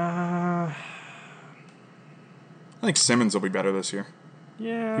 Uh, I think Simmons will be better this year.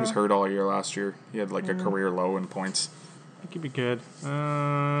 yeah. He was hurt all year last year. He had like a career low in points. He could be good.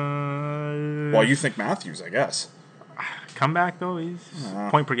 Well, you think Matthews, I guess. Comeback though, he's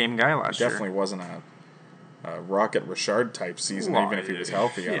point per game guy last Definitely year. wasn't a Rocket Richard type season, Well, even if he was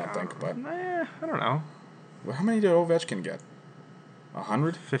healthy, I yeah. don't think. But I don't know. well, how many did Ovechkin get?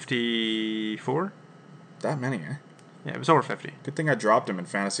 100? 54. That many, eh? Yeah, it was over 50. Good thing I dropped him in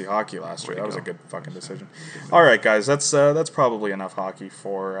fantasy hockey last year. Way to That was a go. good fucking decision. All right, guys, that's probably enough hockey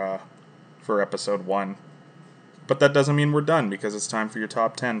for episode 1. But that doesn't mean we're done because it's time for your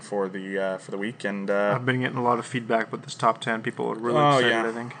top 10 for the week. And I've been getting a lot of feedback with this top 10. People are really oh excited. yeah,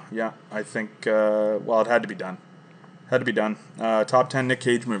 I think. yeah. I think well, it had to be done. Top 10 Nick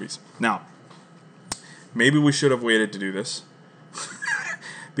Cage movies. Now, maybe we should have waited to do this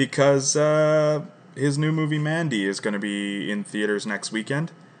because his new movie Mandy is going to be in theaters next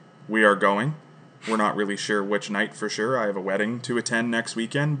weekend. We are going. We're not really sure which night for sure. I have a wedding to attend next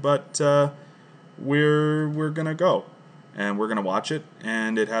weekend, but we're gonna go and we're gonna watch it.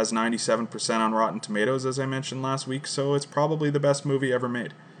 And it has 97% on Rotten Tomatoes, as I mentioned last week. So it's probably the best movie ever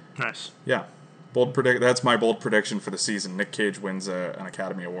made. Nice. Yeah, That's my bold prediction for the season. Nick Cage wins an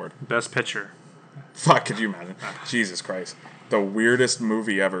Academy Award. Best picture. Fuck, could you imagine? Jesus Christ, the weirdest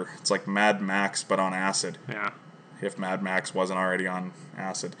movie ever. It's like Mad Max but on acid. Yeah. If Mad Max wasn't already on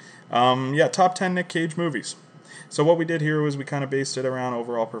acid. Yeah, top 10 Nick Cage movies. So what we did here was we kind of based it around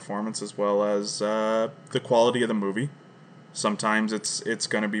overall performance as well as the quality of the movie. Sometimes it's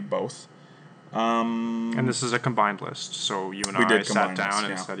going to be both. And this is a combined list, so you and We I did sat combine down this, and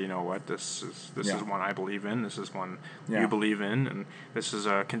yeah. said, you know what, this is Yeah. one I believe in, this is one Yeah. you believe in, and this is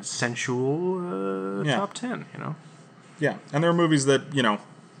a consensual Yeah. top 10, Yeah, and there are movies that,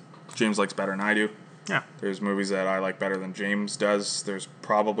 James likes better than I do. Yeah. There's movies that I like better than James does. There's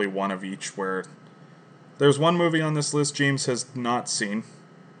probably one of each where... There's one movie on this list James has not seen.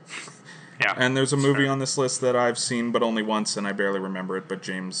 Yeah. And there's a that's movie fair. on this list that I've seen but only once, and I barely remember it, but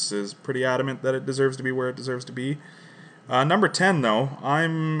James is pretty adamant that it deserves to be where it deserves to be. Number 10, though,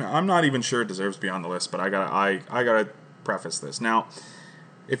 I'm not even sure it deserves to be on the list, but I gotta preface this. Now,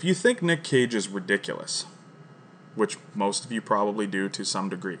 if you think Nick Cage is ridiculous, which most of you probably do to some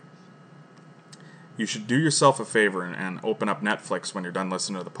degree, you should do yourself a favor and open up Netflix when you're done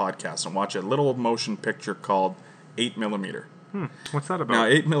listening to the podcast and watch a little motion picture called 8mm. What's that about? Now,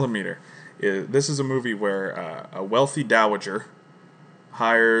 8mm, this is a movie where a wealthy dowager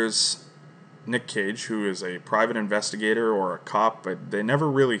hires Nick Cage, who is a private investigator or a cop, but they never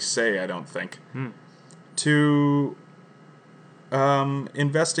really say, I don't think, to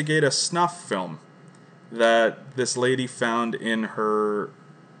investigate a snuff film that this lady found in her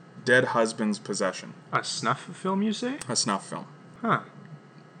dead husband's possession. A snuff film, you say? A snuff film. Huh.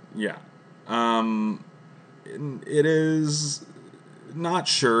 Yeah. It is not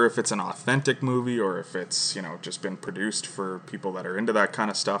sure if it's an authentic movie or if it's, just been produced for people that are into that kind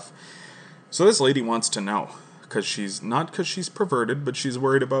of stuff. So this lady wants to know, because she's perverted, but she's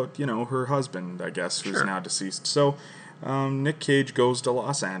worried about, her husband, I guess, who's Sure. now deceased. So Nick Cage goes to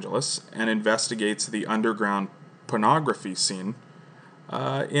Los Angeles and investigates the underground pornography scene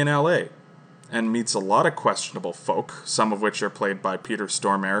in LA and meets a lot of questionable folk, some of which are played by Peter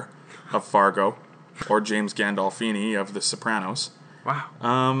Stormare of Fargo or James Gandolfini of The Sopranos. Wow.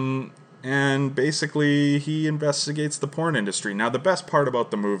 And basically he investigates the porn industry. Now, the best part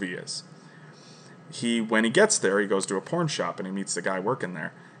about the movie is when he gets there, he goes to a porn shop and he meets the guy working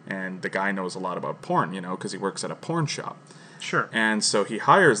there. And the guy knows a lot about porn, because he works at a porn shop. Sure. And so he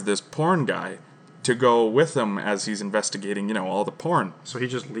hires this porn guy to go with him as he's investigating, all the porn. So he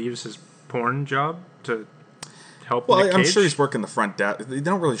just leaves his porn job to help Well, Nick I'm Cage? sure he's working the front desk. They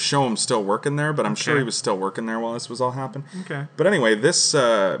don't really show him still working there, but I'm sure Okay. he was still working there while this was all happening. Okay. But anyway, this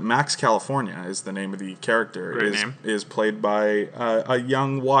Max California is the name of the character. Great name. Is played by a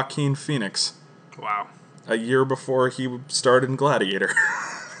young Joaquin Phoenix, Wow. a year before he starred in Gladiator.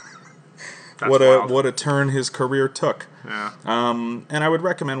 That's what wild. a turn his career took. Yeah. And I would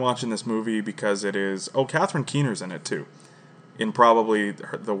recommend watching this movie because it is... Oh, Catherine Keener's in it, too. In probably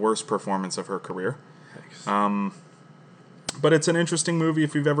the worst performance of her career. Thanks. But it's an interesting movie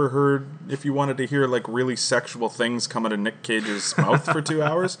if you wanted to hear, really sexual things come out of Nick Cage's mouth for 2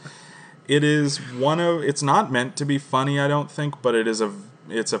 hours. It's not meant to be funny, I don't think, but it's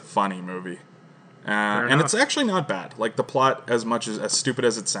a funny movie. And enough. it's actually not bad. The plot, as much as stupid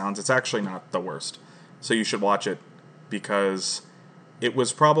as it sounds, it's actually not the worst. So you should watch it because it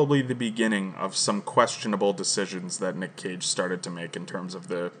was probably the beginning of some questionable decisions that Nick Cage started to make in terms of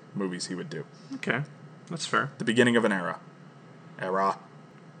the movies he would do. Okay. That's fair. The beginning of an era.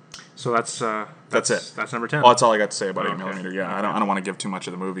 So that's it. That's number 10. Well, that's all I got to say about Okay. 8mm. Yeah, I don't want to give too much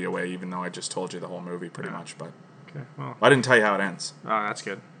of the movie away, even though I just told you the whole movie pretty Yeah. much. But Okay. Well, I didn't tell you how it ends. that's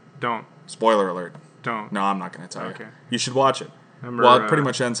good. Don't. Spoiler alert. Don't. No, I'm not going to tell Okay. you. You should watch it. Number, Well, it pretty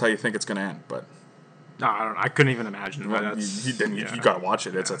much ends how you think it's going to end, but No, I don't. I couldn't even imagine. But you that's, you got to watch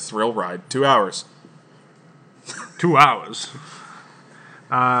it. It's a thrill ride. 2 hours. 2 hours.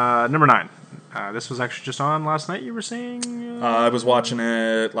 Number 9. This was actually just on last night. You were saying. I was watching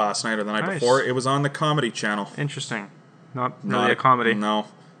it last night or the night Nice. before. It was on the Comedy Channel. Interesting. Not really a comedy. No.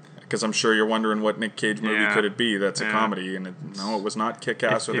 Because I'm sure you're wondering what Nick Cage movie Yeah. could it be that's a Yeah. comedy. And no, it was not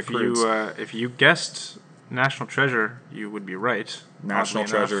Kick-Ass or The If Croods. if you guessed National Treasure, you would be right. National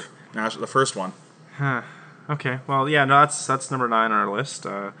oddly enough. Treasure. The first one. Okay. Well, yeah. No, that's number 9 on our list.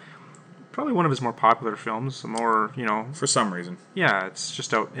 Probably one of his more popular films. More, For some reason. yeah, it's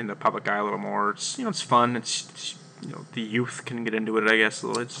just out in the public eye a little more. It's it's fun. It's the youth can get into it, I guess.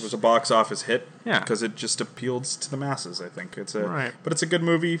 It was a box office hit. Yeah. Because it just appeals to the masses, I think. Right. But it's a good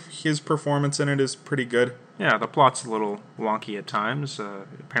movie. His performance in it is pretty good. Yeah, the plot's a little wonky at times.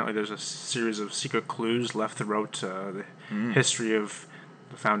 Apparently, there's a series of secret clues left throughout the history of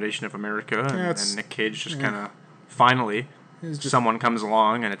the foundation of America, and Nick Cage just kind of finally someone comes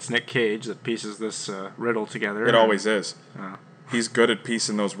along, and it's Nick Cage that pieces this riddle together. It always is. He's good at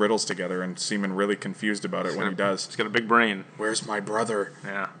piecing those riddles together and seeming really confused about it when he does. He's got a big brain. Where's my brother?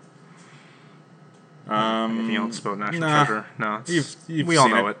 Yeah. Anything else about National nah. Treasure? No, You've we all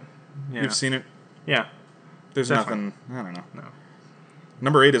seen know it. it. Yeah. You've seen it? Yeah. There's Definitely. nothing. I don't know. No.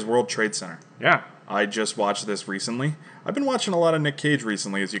 Number 8 is World Trade Center. Yeah. I just watched this recently. I've been watching a lot of Nick Cage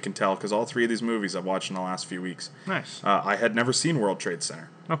recently, as you can tell, because all 3 of these movies I've watched in the last few weeks. Nice. I had never seen World Trade Center.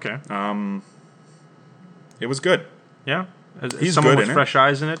 Okay. It was good. Yeah. He's someone good with in it. fresh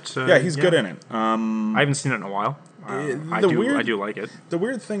eyes in it. Yeah, he's good in it. I haven't seen it in a while. I weird- do like it. The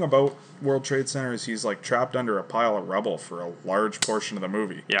weird thing about World Trade Center is he's like trapped under a pile of rubble for a large portion of the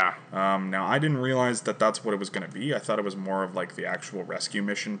movie. Yeah. Now, I didn't realize that that's what it was going to be. I thought it was more of like the actual rescue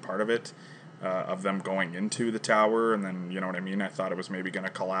mission part of it, of them going into the tower, and then, you know what I mean? I thought it was maybe going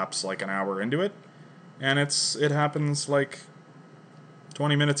to collapse like an hour into it, and it happens like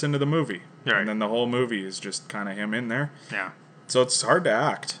 20 minutes into the movie. Right. And then the whole movie is just kind of him in there. Yeah. So it's hard to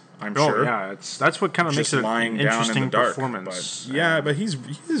act, I'm Oh sure. yeah, that's what kind of makes Just it an lying down in interesting the dark. performance. But, yeah, but he's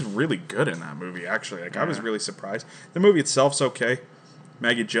really good in that movie, actually. Like, I was really surprised. The movie itself's okay.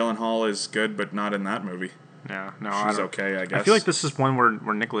 Maggie Gyllenhaal is good, but not in that movie. Yeah, no, She's I don't, okay, I guess. I feel like this is one where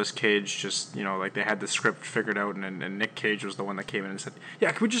Nicolas Cage just, like they had the script figured out, and Nick Cage was the one that came in and said,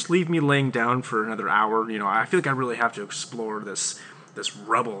 "Yeah, can we just leave me laying down for another hour? I feel like I really have to explore this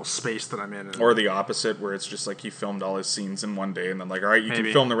rubble space that I'm in." And Or the opposite, where it's just like he filmed all his scenes in one day, and then like, all right, you Maybe.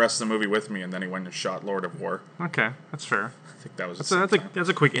 can film the rest of the movie with me, and then he went and shot Lord of War. okay, that's fair. I think that was That's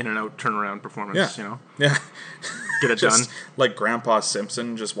a quick in and out turnaround performance. Yeah. Yeah. Get it Just done. like Grandpa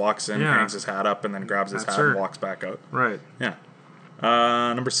Simpson just walks in, Yeah. hangs his hat up, and then grabs his That's hat and her. walks back out. Right. Yeah.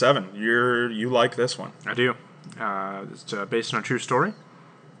 Number 7. You like this one. I do. It's based on a true story.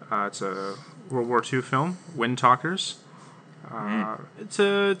 It's a World War II film, Wind Talkers.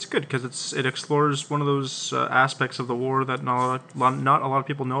 It's good because it explores one of those aspects of the war that not a lot of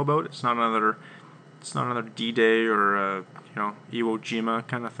people know about. It's not another D-Day or Iwo Jima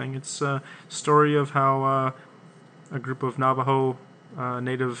kind of thing. It's a story of how a group of Navajo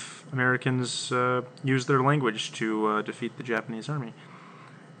Native Americans used their language to defeat the Japanese army.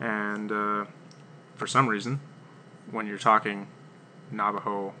 And for some reason, when you're talking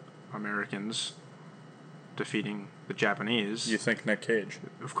Navajo Americans defeating the Japanese, You think Nick Cage?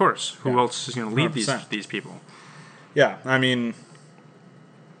 of course, who Yeah. else is going to lead 100%. these people? Yeah, I mean,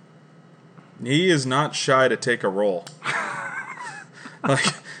 he is not shy to take a role. Like,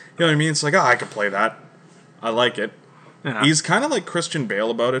 you know what I mean? It's like, I could play that. I like it. Yeah. He's kind of like Christian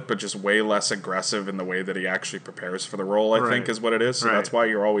Bale about it, but just way less aggressive in the way that he actually prepares for the role, I think, Right. is what it is. So Right. that's why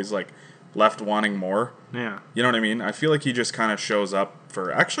you're always, like, left wanting more. Yeah. You know what I mean? I feel like he just kind of shows up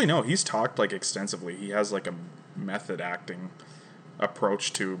for... Actually, no, he's talked, like, extensively. He has, like, a method acting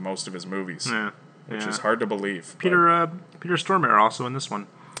approach to most of his movies, Yeah. which Yeah. is hard to believe. Peter Stormare also in this one.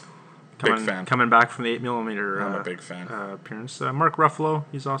 fan. Coming back from the 8mm I'm a big fan. appearance. Mark Ruffalo,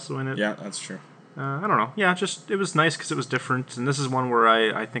 he's also in it. Yeah, that's true. I don't know. Yeah, it was nice because it was different. And this is one where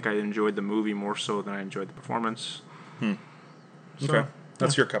I think I enjoyed the movie more so than I enjoyed the performance. So, Okay.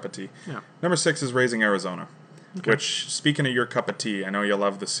 That's your cup of tea. Yeah. Number 6 is Raising Arizona. Which, speaking of your cup of tea, I know you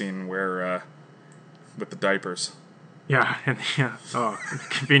love the scene where, with the diapers. Yeah, and in the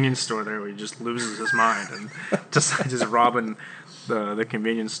convenience store there where he just loses his mind and just robbing the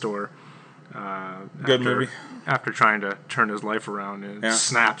convenience store. Good movie. After trying to turn his life around and Yeah.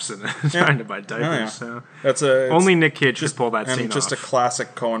 snaps and trying to buy diapers. yeah. So. It's Only Nick Cage could pull that and scene just off. a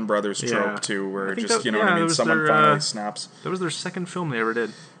classic Coen Brothers trope, Yeah. too, I where think just, that- you know yeah, what I that mean, was someone their, finally snaps. That was their second film they ever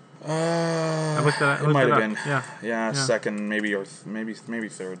did. I looked that- I it looked might that have up. been. Yeah. Second, maybe, or maybe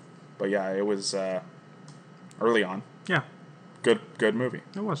third. But yeah, it was early on. Yeah, Good movie.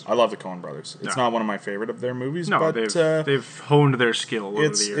 it was. I love the Coen Brothers. It's Yeah. not one of my favorite of their movies, No, but they've honed their skill over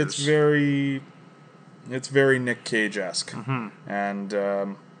it's the years. it's very Nick Cage-esque, Mm-hmm. and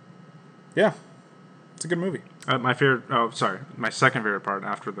yeah, it's a good movie. My favorite. Oh, sorry. My second favorite part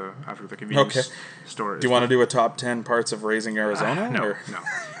after the convenience Okay. store. Do you want to do a top 10 parts of Raising Arizona? No, or?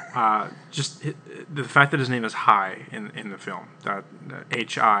 no. Just the fact that his name is High in the film. That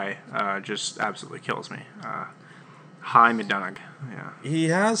H.I. Just absolutely kills me. High McDonough. Yeah. He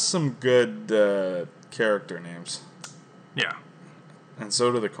has some good character names, Yeah. and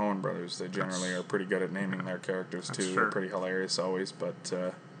so do the Coen Brothers. They generally are pretty good at naming their characters That's too. fair. They're pretty hilarious always, but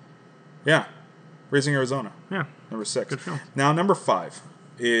yeah, Raising Arizona, Yeah. number 6. Good film. Now, number 5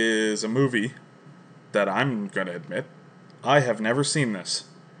 is a movie that I'm going to admit I have never seen this.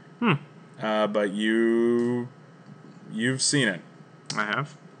 But you've seen it. I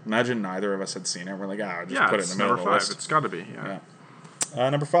have. Imagine neither of us had seen it. We're like, just Yeah. put it in It's the middle number of the 5. list. It's got to be. Yeah.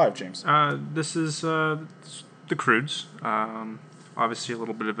 Number 5, James. This is The Croods. Obviously, a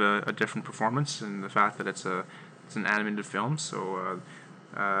little bit of a different performance in the fact that it's an animated film. So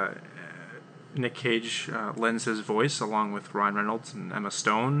Nick Cage lends his voice along with Ryan Reynolds and Emma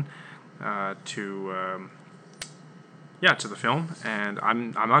Stone to to the film, and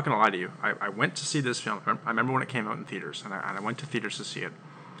I'm not gonna lie to you. I went to see this film. I remember when it came out in theaters, and I went to theaters to see it.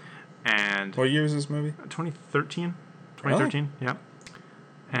 And What year is this movie? 2013, yeah.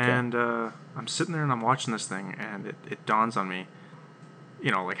 And I'm sitting there and I'm watching this thing, and it dawns on me,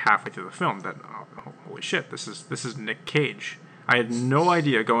 like halfway through the film, that holy shit, this is Nick Cage. I had no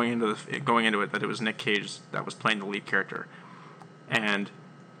idea going into it that it was Nick Cage that was playing the lead character. And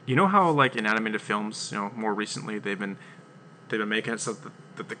you know how, like, in animated films, more recently they've been making it so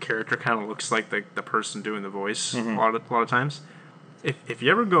that the character kind of looks like the person doing the voice a lot of times. If you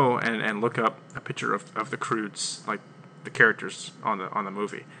ever go and look up a picture of the Croods, like the characters on the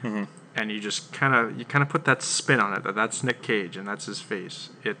movie, and you just kind of put that spin on it, that's Nick Cage and that's his face,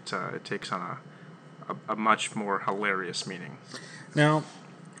 it takes on a much more hilarious meaning. Now,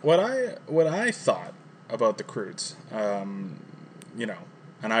 what I thought about the Croods, and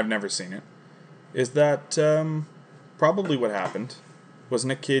I've never seen it, is that probably what happened was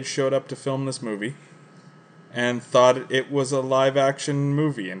Nick Cage showed up to film this movie and thought it was a live-action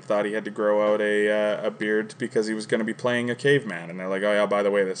movie and thought he had to grow out a beard because he was going to be playing a caveman. And they're like, oh yeah, by the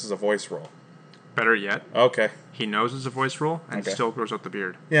way, this is a voice role. Better yet, Okay. he knows it's a voice role and Okay. still grows out the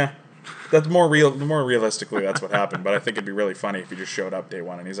beard. Yeah. That's more realistically, that's what happened. But I think it'd be really funny if he just showed up day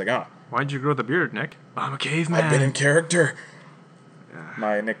one and he's like, oh, Why'd you grow the beard, Nick? I'm a caveman. I've been in character.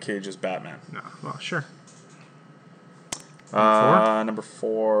 My Nick Cage is Batman. No, well, sure. Number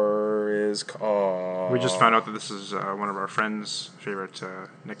 4 is... We just found out that this is one of our friends' favorite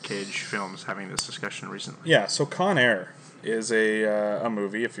Nick Cage films, having this discussion recently. Yeah, so Con Air is a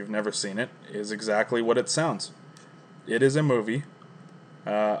movie, if you've never seen it, is exactly what it sounds. It is a movie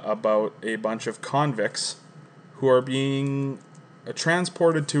about a bunch of convicts who are being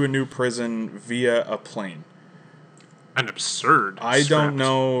transported to a new prison via a plane. An absurd I don't script.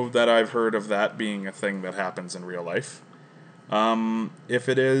 know that I've heard of that being a thing that happens in real life. If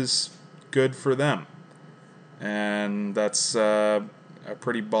it is, good for them. And that's a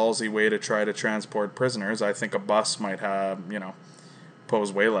pretty ballsy way to try to transport prisoners. I think a bus might have,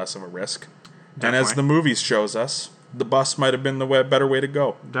 pose way less of a risk. And as Definitely. the movie shows us, the bus might have been the better way to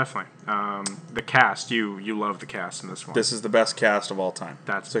go. Definitely. The cast, you love the cast in this one. This is the best cast of all time.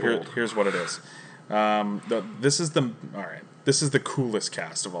 That's so bold. here's what it is. This is the coolest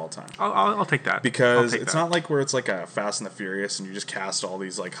cast of all time. I'll take that. Because I'll take it's that. not like where it's like a Fast and the Furious and you just cast all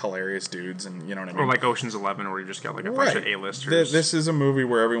these like hilarious dudes and you know what I mean? Or like Ocean's 11, where you just got like a bunch of A-listers. This is a movie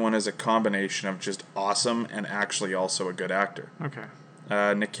where everyone is a combination of just awesome and actually also a good actor.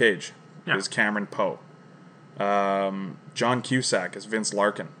 Okay. Nick Cage Yeah. is Cameron Poe. John Cusack is Vince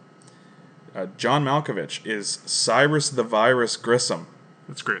Larkin. John Malkovich is Cyrus the Virus Grissom.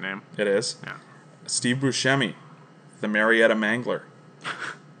 That's a great name. It is. Yeah. Steve Buscemi, the Marietta Mangler.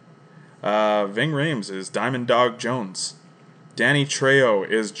 Ving Rhames is Diamond Dog Jones. Danny Trejo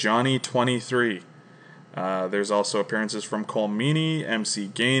is Johnny 23. There's also appearances from Cole Meany, MC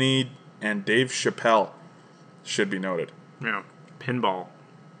Gainey, and Dave Chappelle. Should be noted. Yeah. Pinball.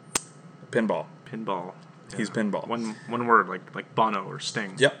 Pinball. Yeah. He's Pinball. One word, like Bono or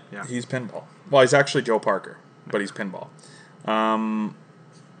Sting. Yep. Yeah. He's Pinball. Well, he's actually Joe Parker, but he's Pinball.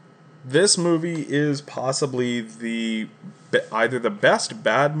 This movie is possibly either the best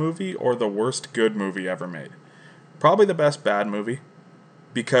bad movie or the worst good movie ever made. Probably the best bad movie,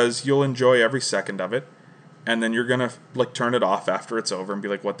 because you'll enjoy every second of it, and then you're gonna like turn it off after it's over and be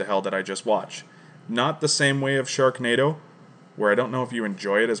like, "What the hell did I just watch?" Not the same way of Sharknado, where I don't know if you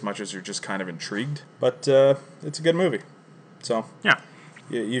enjoy it as much as you're just kind of intrigued, but it's a good movie. So Yeah.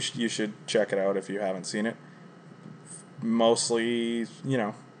 you should check it out if you haven't seen it. Mostly,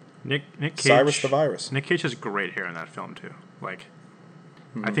 Nick Cage. Cyrus the Virus. Nick Cage has great hair in that film too. Like,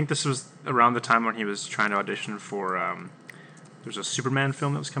 Mm-hmm. I think this was around the time when he was trying to audition for. There's a Superman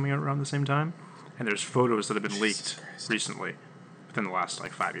film that was coming out around the same time, and there's photos that have been leaked recently, within the last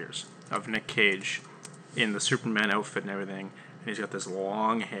 5 years, of Nick Cage in the Superman outfit and everything, and he's got this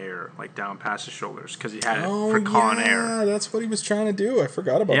long hair down past his shoulders because he had it for Con Air. Yeah, that's what he was trying to do. I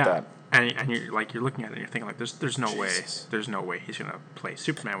forgot about that. And you're looking at it and you're thinking there's no Jesus. way he's gonna play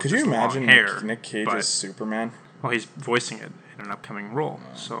Superman with Could you this imagine long hair. Nick Cage but- as Superman? Well, he's voicing it in an upcoming role,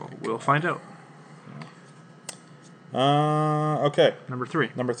 so we'll find out. Okay. Number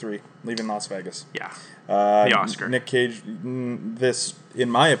 3. Number 3, Leaving Las Vegas. Yeah. The Oscar. Nick Cage, this, in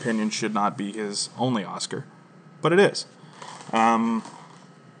my opinion, should not be his only Oscar, but it is.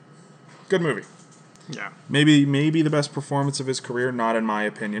 Good movie. Yeah. Maybe the best performance of his career, not in my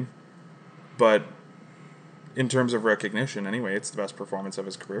opinion, but in terms of recognition, anyway, it's the best performance of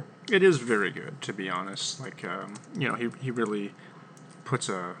his career. It is very good, to be honest. He really puts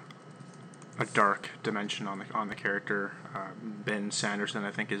a a dark dimension on the character. Ben Sanderson,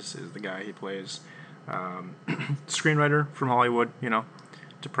 I think, is the guy he plays. Screenwriter from Hollywood,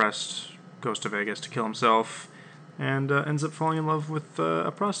 depressed, goes to Vegas to kill himself, and ends up falling in love with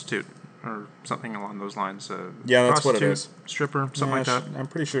a prostitute or something along those lines. Yeah, that's what it is. Stripper, something like that. I'm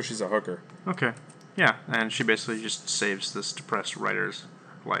pretty sure she's a hooker. Okay, yeah, and she basically just saves this depressed writer's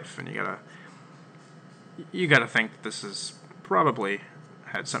life, and you gotta think that this is probably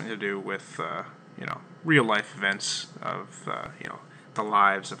had something to do with real life events of the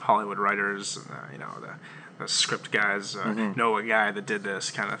lives of Hollywood writers, the script guys know a guy that did this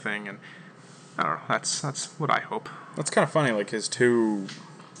kind of thing, and I don't know. That's what I hope. That's kind of funny. Like his two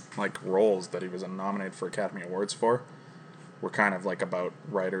roles that he was nominated for Academy Awards for were kind of like about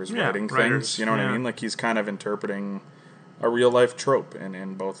writers writing things. You know what I mean? Like he's kind of interpreting a real life trope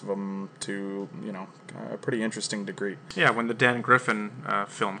in both of them to a pretty interesting degree. Yeah, when the Dan Griffin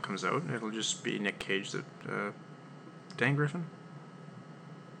film comes out, it'll just be Nick Cage that Dan Griffin.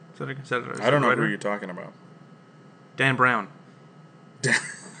 Is that I don't know who you're talking about. Dan Brown.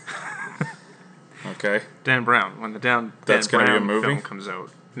 Okay. Dan Brown. When the That's Dan gonna Brown be a movie? film comes out,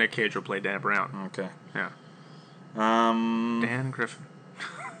 Nick Cage will play Dan Brown. Okay. Yeah. Dan Griffin.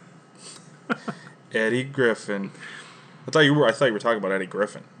 Eddie Griffin. I thought you were talking about Eddie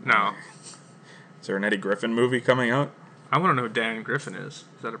Griffin. No. Is there an Eddie Griffin movie coming out? I want to know who Dan Griffin is.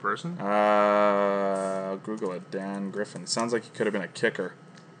 Is that a person? I'll Google it. Dan Griffin. Sounds like he could have been a kicker.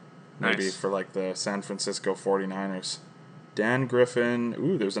 Maybe Nice. for the San Francisco 49ers. Dan Griffin.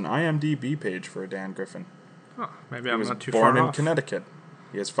 Ooh, there's an IMDb page for a Dan Griffin. Oh, maybe He I'm was not too born far in off. Connecticut.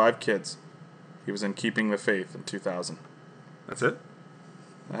 He has 5 kids. He was in Keeping the Faith in 2000. That's it?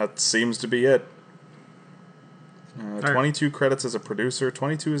 That seems to be it. right. 22 credits as a producer,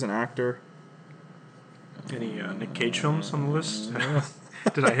 22 as an actor. Any Nick Cage films on the list?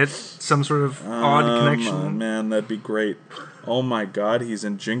 Did I hit some sort of odd connection? Oh, man, that'd be great. Oh my god, he's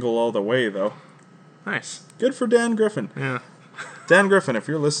in Jingle All the Way, though. Nice. Good for Dan Griffin. Yeah. Dan Griffin, if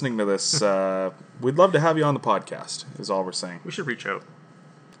you're listening to this, we'd love to have you on the podcast, is all we're saying. We should reach out.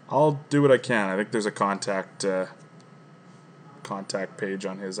 I'll do what I can. I think there's a contact page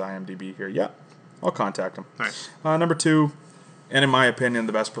on his IMDb here. Yeah, I'll contact him. Nice. Number 2, and in my opinion,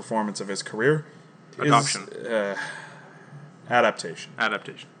 the best performance of his career Adoption. is Adaptation.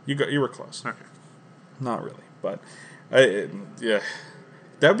 Adaptation. You were close. Okay. Not really, but yeah,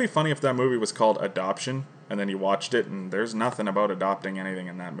 that would be funny if that movie was called Adoption, and then you watched it, and there's nothing about adopting anything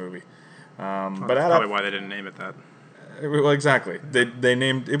in that movie. But That's probably why they didn't name it that. well, exactly. They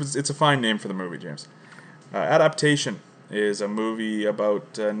named it's a fine name for the movie, James. Adaptation is a movie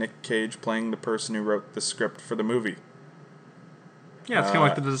about Nick Cage playing the person who wrote the script for the movie. Yeah, it's kind of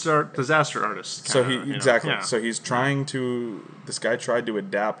like the disaster artist. So Kinda, exactly. Yeah. So he's trying to. This guy tried to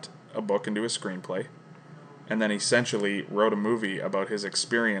adapt a book into a screenplay, and then essentially wrote a movie about his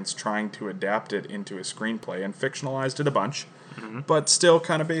experience trying to adapt it into a screenplay and fictionalized it a bunch, but still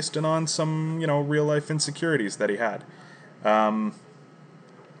kind of based it on some real life insecurities that he had.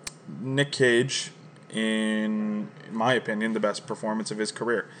 Nick Cage, in my opinion, the best performance of his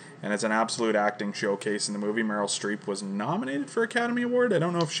career. And it's an absolute acting showcase in the movie. Meryl Streep was nominated for Academy Award. I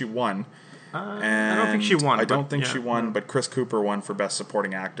don't know if she won. I don't think she won. I don't but think yeah, she won, yeah. but Chris Cooper won for Best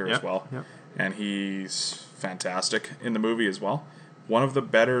Supporting Actor as Yep, well. yep. And he's fantastic in the movie as well. One of the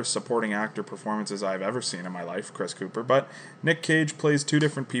better supporting actor performances I've ever seen in my life, Chris Cooper. But Nick Cage plays 2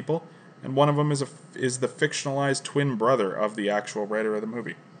 different people, and one of them is the fictionalized twin brother of the actual writer of the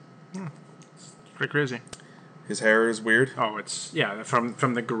movie. Pretty crazy. His hair is weird. Oh, it's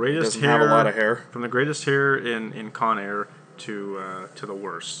from the greatest Doesn't hair. have a lot of hair. From the greatest hair in Con Air to the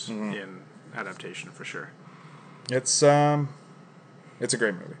worst in Adaptation for sure. It's a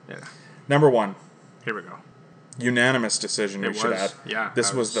great movie. Yeah. Number 1, Here we go. unanimous decision. We should add. Yeah. This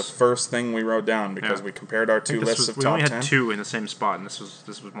that was the first thing we wrote down because Yeah. we compared our I think 2 lists of we top only 10. had 2 in the same spot, and this was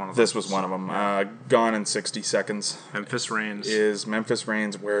one of them. This was one of them. Gone in 60 Seconds Memphis Reigns. is Memphis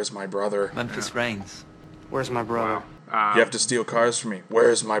Reigns. Where's my brother? Memphis Reigns. Where's my brother? Wow. You have to steal cars from me.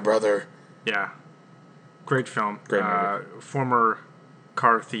 Where's my brother? Yeah. Great film. Great movie. Former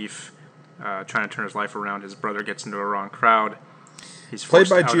car thief trying to turn his life around. His brother gets into a wrong crowd. He's Played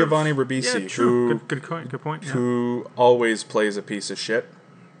forced by out Giovanni of, Ribisi, Yeah, true. who Good point. Yeah. who always plays a piece of shit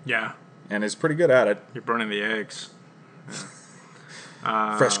Yeah. and is pretty good at it. You're burning the eggs.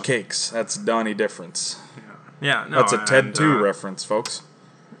 Fresh cakes. That's Donnie Difference. Yeah, no. That's a Ted and, 2 reference, folks.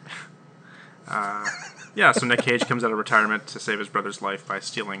 Yeah, so Nick Cage comes out of retirement to save his brother's life by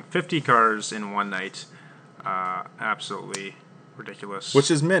stealing 50 cars in one night. Absolutely ridiculous. Which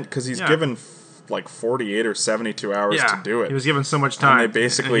is mint because he's Yeah. given like 48 or 72 hours Yeah, to do it. he was given so much time. And they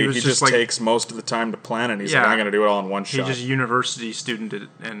basically, and he just takes most of the time to plan it. He's like, I'm going to do it all in one He shot. just university studented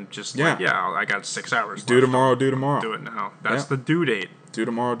and just I got 6 hours. Do left. tomorrow, do I'll tomorrow. Do it now. That's Yeah. the due date. Do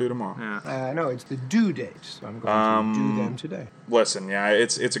tomorrow, do tomorrow. Yeah. No, it's the due date, so I'm going to do them today. Listen, yeah,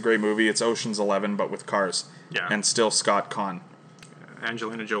 it's a great movie. It's Ocean's 11, but with cars. Yeah. And still Scott Conn.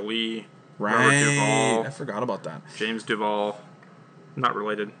 Angelina Jolie, Right. Robert Duvall, I forgot about that. James Duvall, not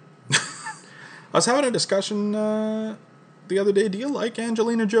related. I was having a discussion the other day. Do you like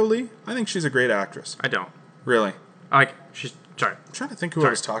Angelina Jolie? I think she's a great actress. I don't. Really? She's sorry. I'm trying to think who I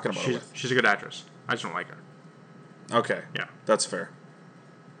was talking about it with. She's a good actress. I just don't like her. Okay. Yeah. That's fair.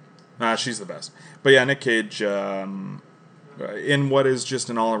 She's the best. But yeah, Nick Cage, in what is just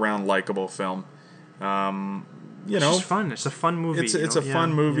an all-around likable film. It's just fun. It's a fun movie. It's a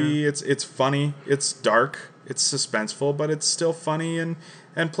fun movie. Yeah. It's funny. It's dark. It's suspenseful, but it's still funny and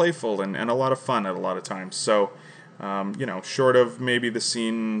playful and a lot of fun at a lot of times. So, short of maybe the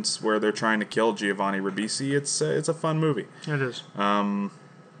scenes where they're trying to kill Giovanni Ribisi, it's a fun movie. It is.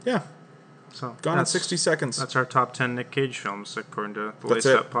 Yeah. So Gone in 60 seconds. That's our top 10 Nick Cage films according to the That's Laced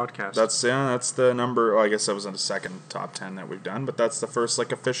it. Up podcast. That's the number. Oh, I guess that was on the second top 10 that we've done, but that's the first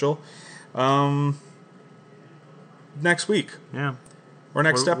official. Next week. Yeah. Or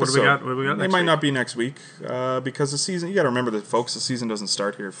next episode. What do we got It next might week? not be next week because the season. You got to remember that, folks. The season doesn't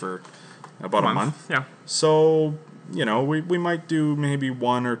start here for about a month. Yeah. So we might do maybe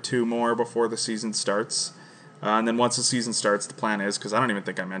 1 or 2 more before the season starts. And then once the season starts, the plan is, because I don't even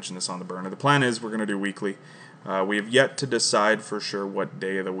think I mentioned this on the burner, the plan is we're going to do weekly. We have yet to decide for sure what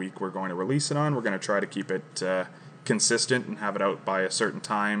day of the week we're going to release it on. We're going to try to keep it consistent and have it out by a certain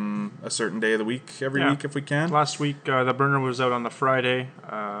time, a certain day of the week, every week if we can. Last week, the burner was out on the Friday.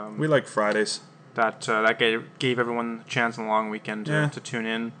 We like Fridays. That gave everyone a chance on the long weekend to tune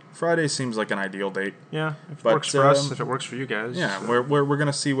in. Friday seems like an ideal date. Yeah, if it But, works for us, if it works for you guys. Yeah, we're going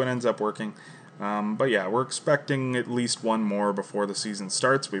to see what ends up working. But yeah, we're expecting at least 1 more before the season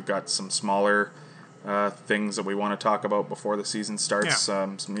starts. We've got some smaller things that we want to talk about before the season starts.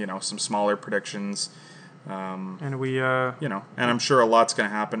 Yeah. Some smaller predictions. And we, and I'm sure a lot's going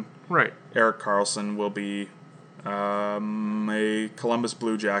to happen. Right. Eric Carlson will be a Columbus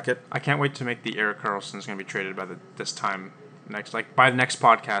Blue Jacket. I can't wait to make the Eric Carlson's going to be traded by this time by the next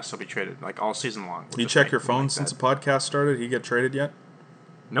podcast. He'll be traded all season long. You check your phone since the podcast started. He get traded yet?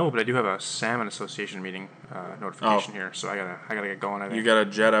 No, but I do have a Salmon Association meeting notification here, so I gotta get going. I think You got to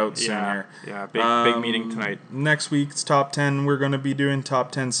jet out soon here. Yeah, big meeting tonight. Next week's top 10, we're going to be doing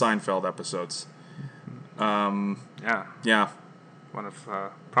top 10 Seinfeld episodes. Yeah, one of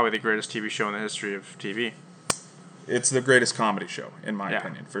probably the greatest TV show in the history of TV. It's the greatest comedy show, in my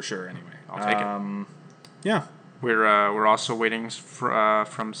opinion, for sure. Anyway, I'll take it. Yeah. We're also waiting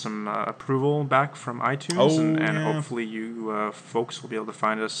from some approval back from iTunes, and hopefully you folks will be able to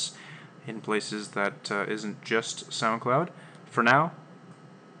find us in places that isn't just SoundCloud. For now,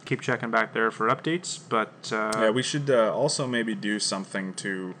 keep checking back there for updates. But we should also maybe do something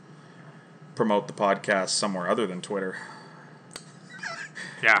to promote the podcast somewhere other than Twitter.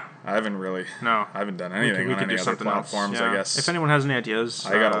 Yeah. I haven't done anything we on could any do other something platforms, else. I guess. If anyone has any ideas,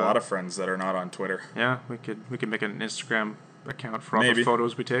 I got a lot of friends that are not on Twitter. Yeah, we could make an Instagram account for all Maybe. the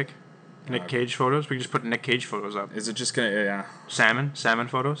photos we take. Nick Cage photos. We can just put Nick Cage photos up. Is it just gonna Salmon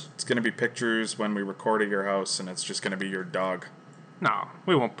photos? It's gonna be pictures when we record at your house, and it's just gonna be your dog. No,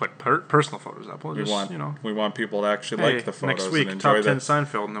 we won't put personal photos up. We'll We want people to actually like the photos next week, and enjoy top 10 them.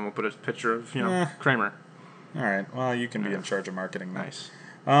 Seinfeld, and then we'll put a picture of Kramer. All right. Well, you can be in charge of marketing now. Nice.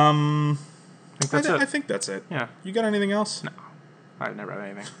 I I think that's it. Yeah. You got anything else? No, I never have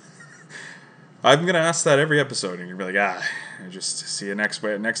anything. I'm gonna ask that every episode, and you're gonna be like, just see you next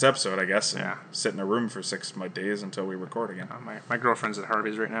episode, I guess. And Yeah. sit in a room for 6 days until we record again. My girlfriend's at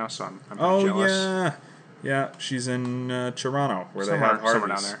Harvey's right now, so I'm Oh jealous. yeah. She's in Toronto, where they Somewhere- have Harvey's.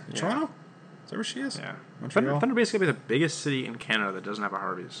 somewhere down there, yeah. Toronto? Is that where she is? Yeah. Montreal? Thunder Bay's gonna be the biggest city in Canada that doesn't have a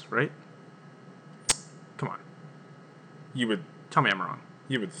Harvey's, right? Come on, You would tell me I'm wrong.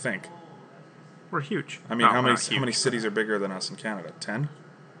 think. We're huge. I mean, No, how we're many not huge. cities are bigger than us in Canada? 10?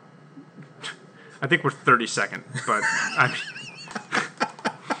 I think we're 32nd, but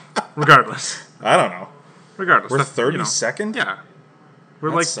regardless. I don't know. Regardless, We're that's, 32nd? Yeah,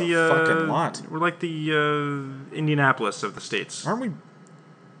 we're That's like a the fucking lot. We're like the Indianapolis of the states. Aren't we?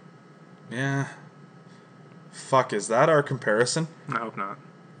 Yeah. Fuck, is that our comparison? I hope not.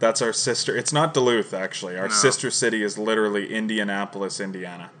 That's our sister. It's not Duluth, actually. Our No. sister city is literally Indianapolis,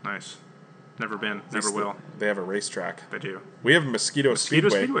 Indiana. Nice. Never been. Never will. They have a racetrack. They do. We have Mosquito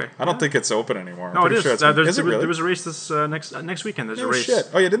Speedway. I don't think it's open anymore. No, it is. Sure There was a race this next weekend. There's a race.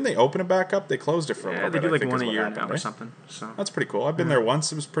 Shit. Oh yeah, didn't they open it back up? They closed it for a little bit. They do like I think one is a what year happened, now or something. So that's pretty cool. I've been there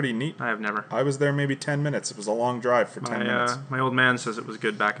once. It was pretty neat. I have never. I was there maybe 10 minutes. It was a long drive for 10 minutes. My old man says it was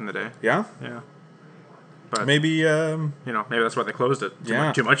good back in the day. Yeah? Yeah. But maybe maybe that's why they closed it.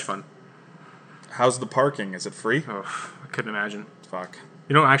 Too much fun. How's the parking? Is it free? Oh, I couldn't imagine. Fuck.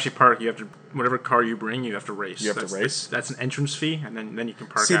 You don't actually park. You have to, whatever car you bring, you have to race. You have to race? That's an entrance fee, and then you can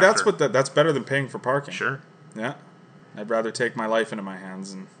park. See, after. that's better than paying for parking. Sure. Yeah. I'd rather take my life into my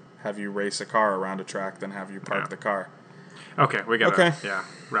hands and have you race a car around a track than have you park the car. Okay, we gotta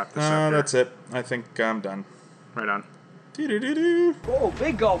wrap this up. That's it. I think I'm done. Right on. Doo-doo-doo-doo. Oh,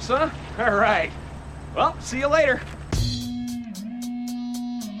 big gulps, huh? All right. Well, see you later.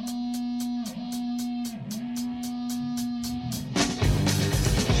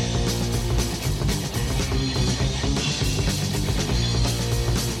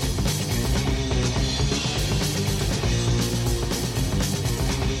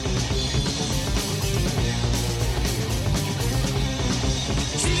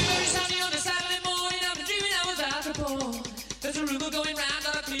 There's a rumor going round,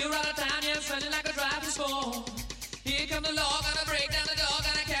 got a clear out of town, yeah, smelling like a drive is full. Here come the law, gonna break down the door,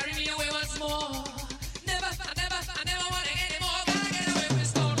 gonna carry me away once more. I never want it anymore, gotta get away from this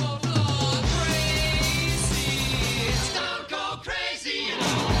stone cold floor. Crazy, stone cold crazy, you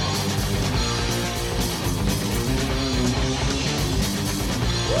know.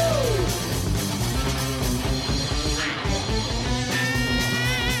 Woo!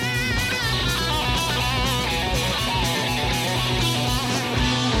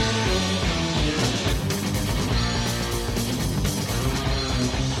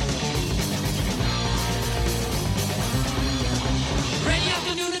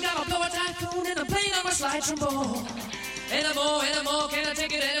 Slide trombone. Anymore, can't I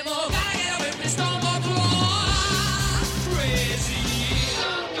take it anymore? Gotta get away from this stone cold floor. Crazy,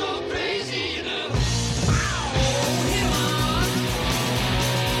 stone cold crazy, you know. Oh, hit 'em on.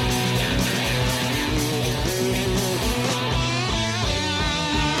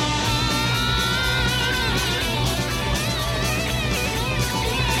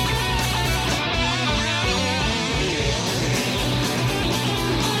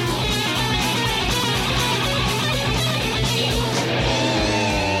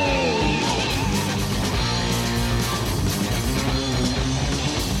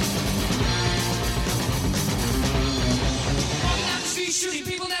 Shooting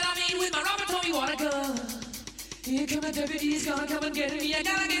people that I mean with my Robert Tommy water gun. Here come the deputies, gonna come and get me. I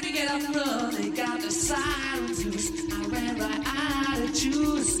gotta get up and run. They got the sirens loose. I ran right out of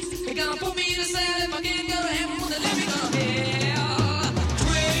juice. They gonna put me in a cell if I can't go to hell.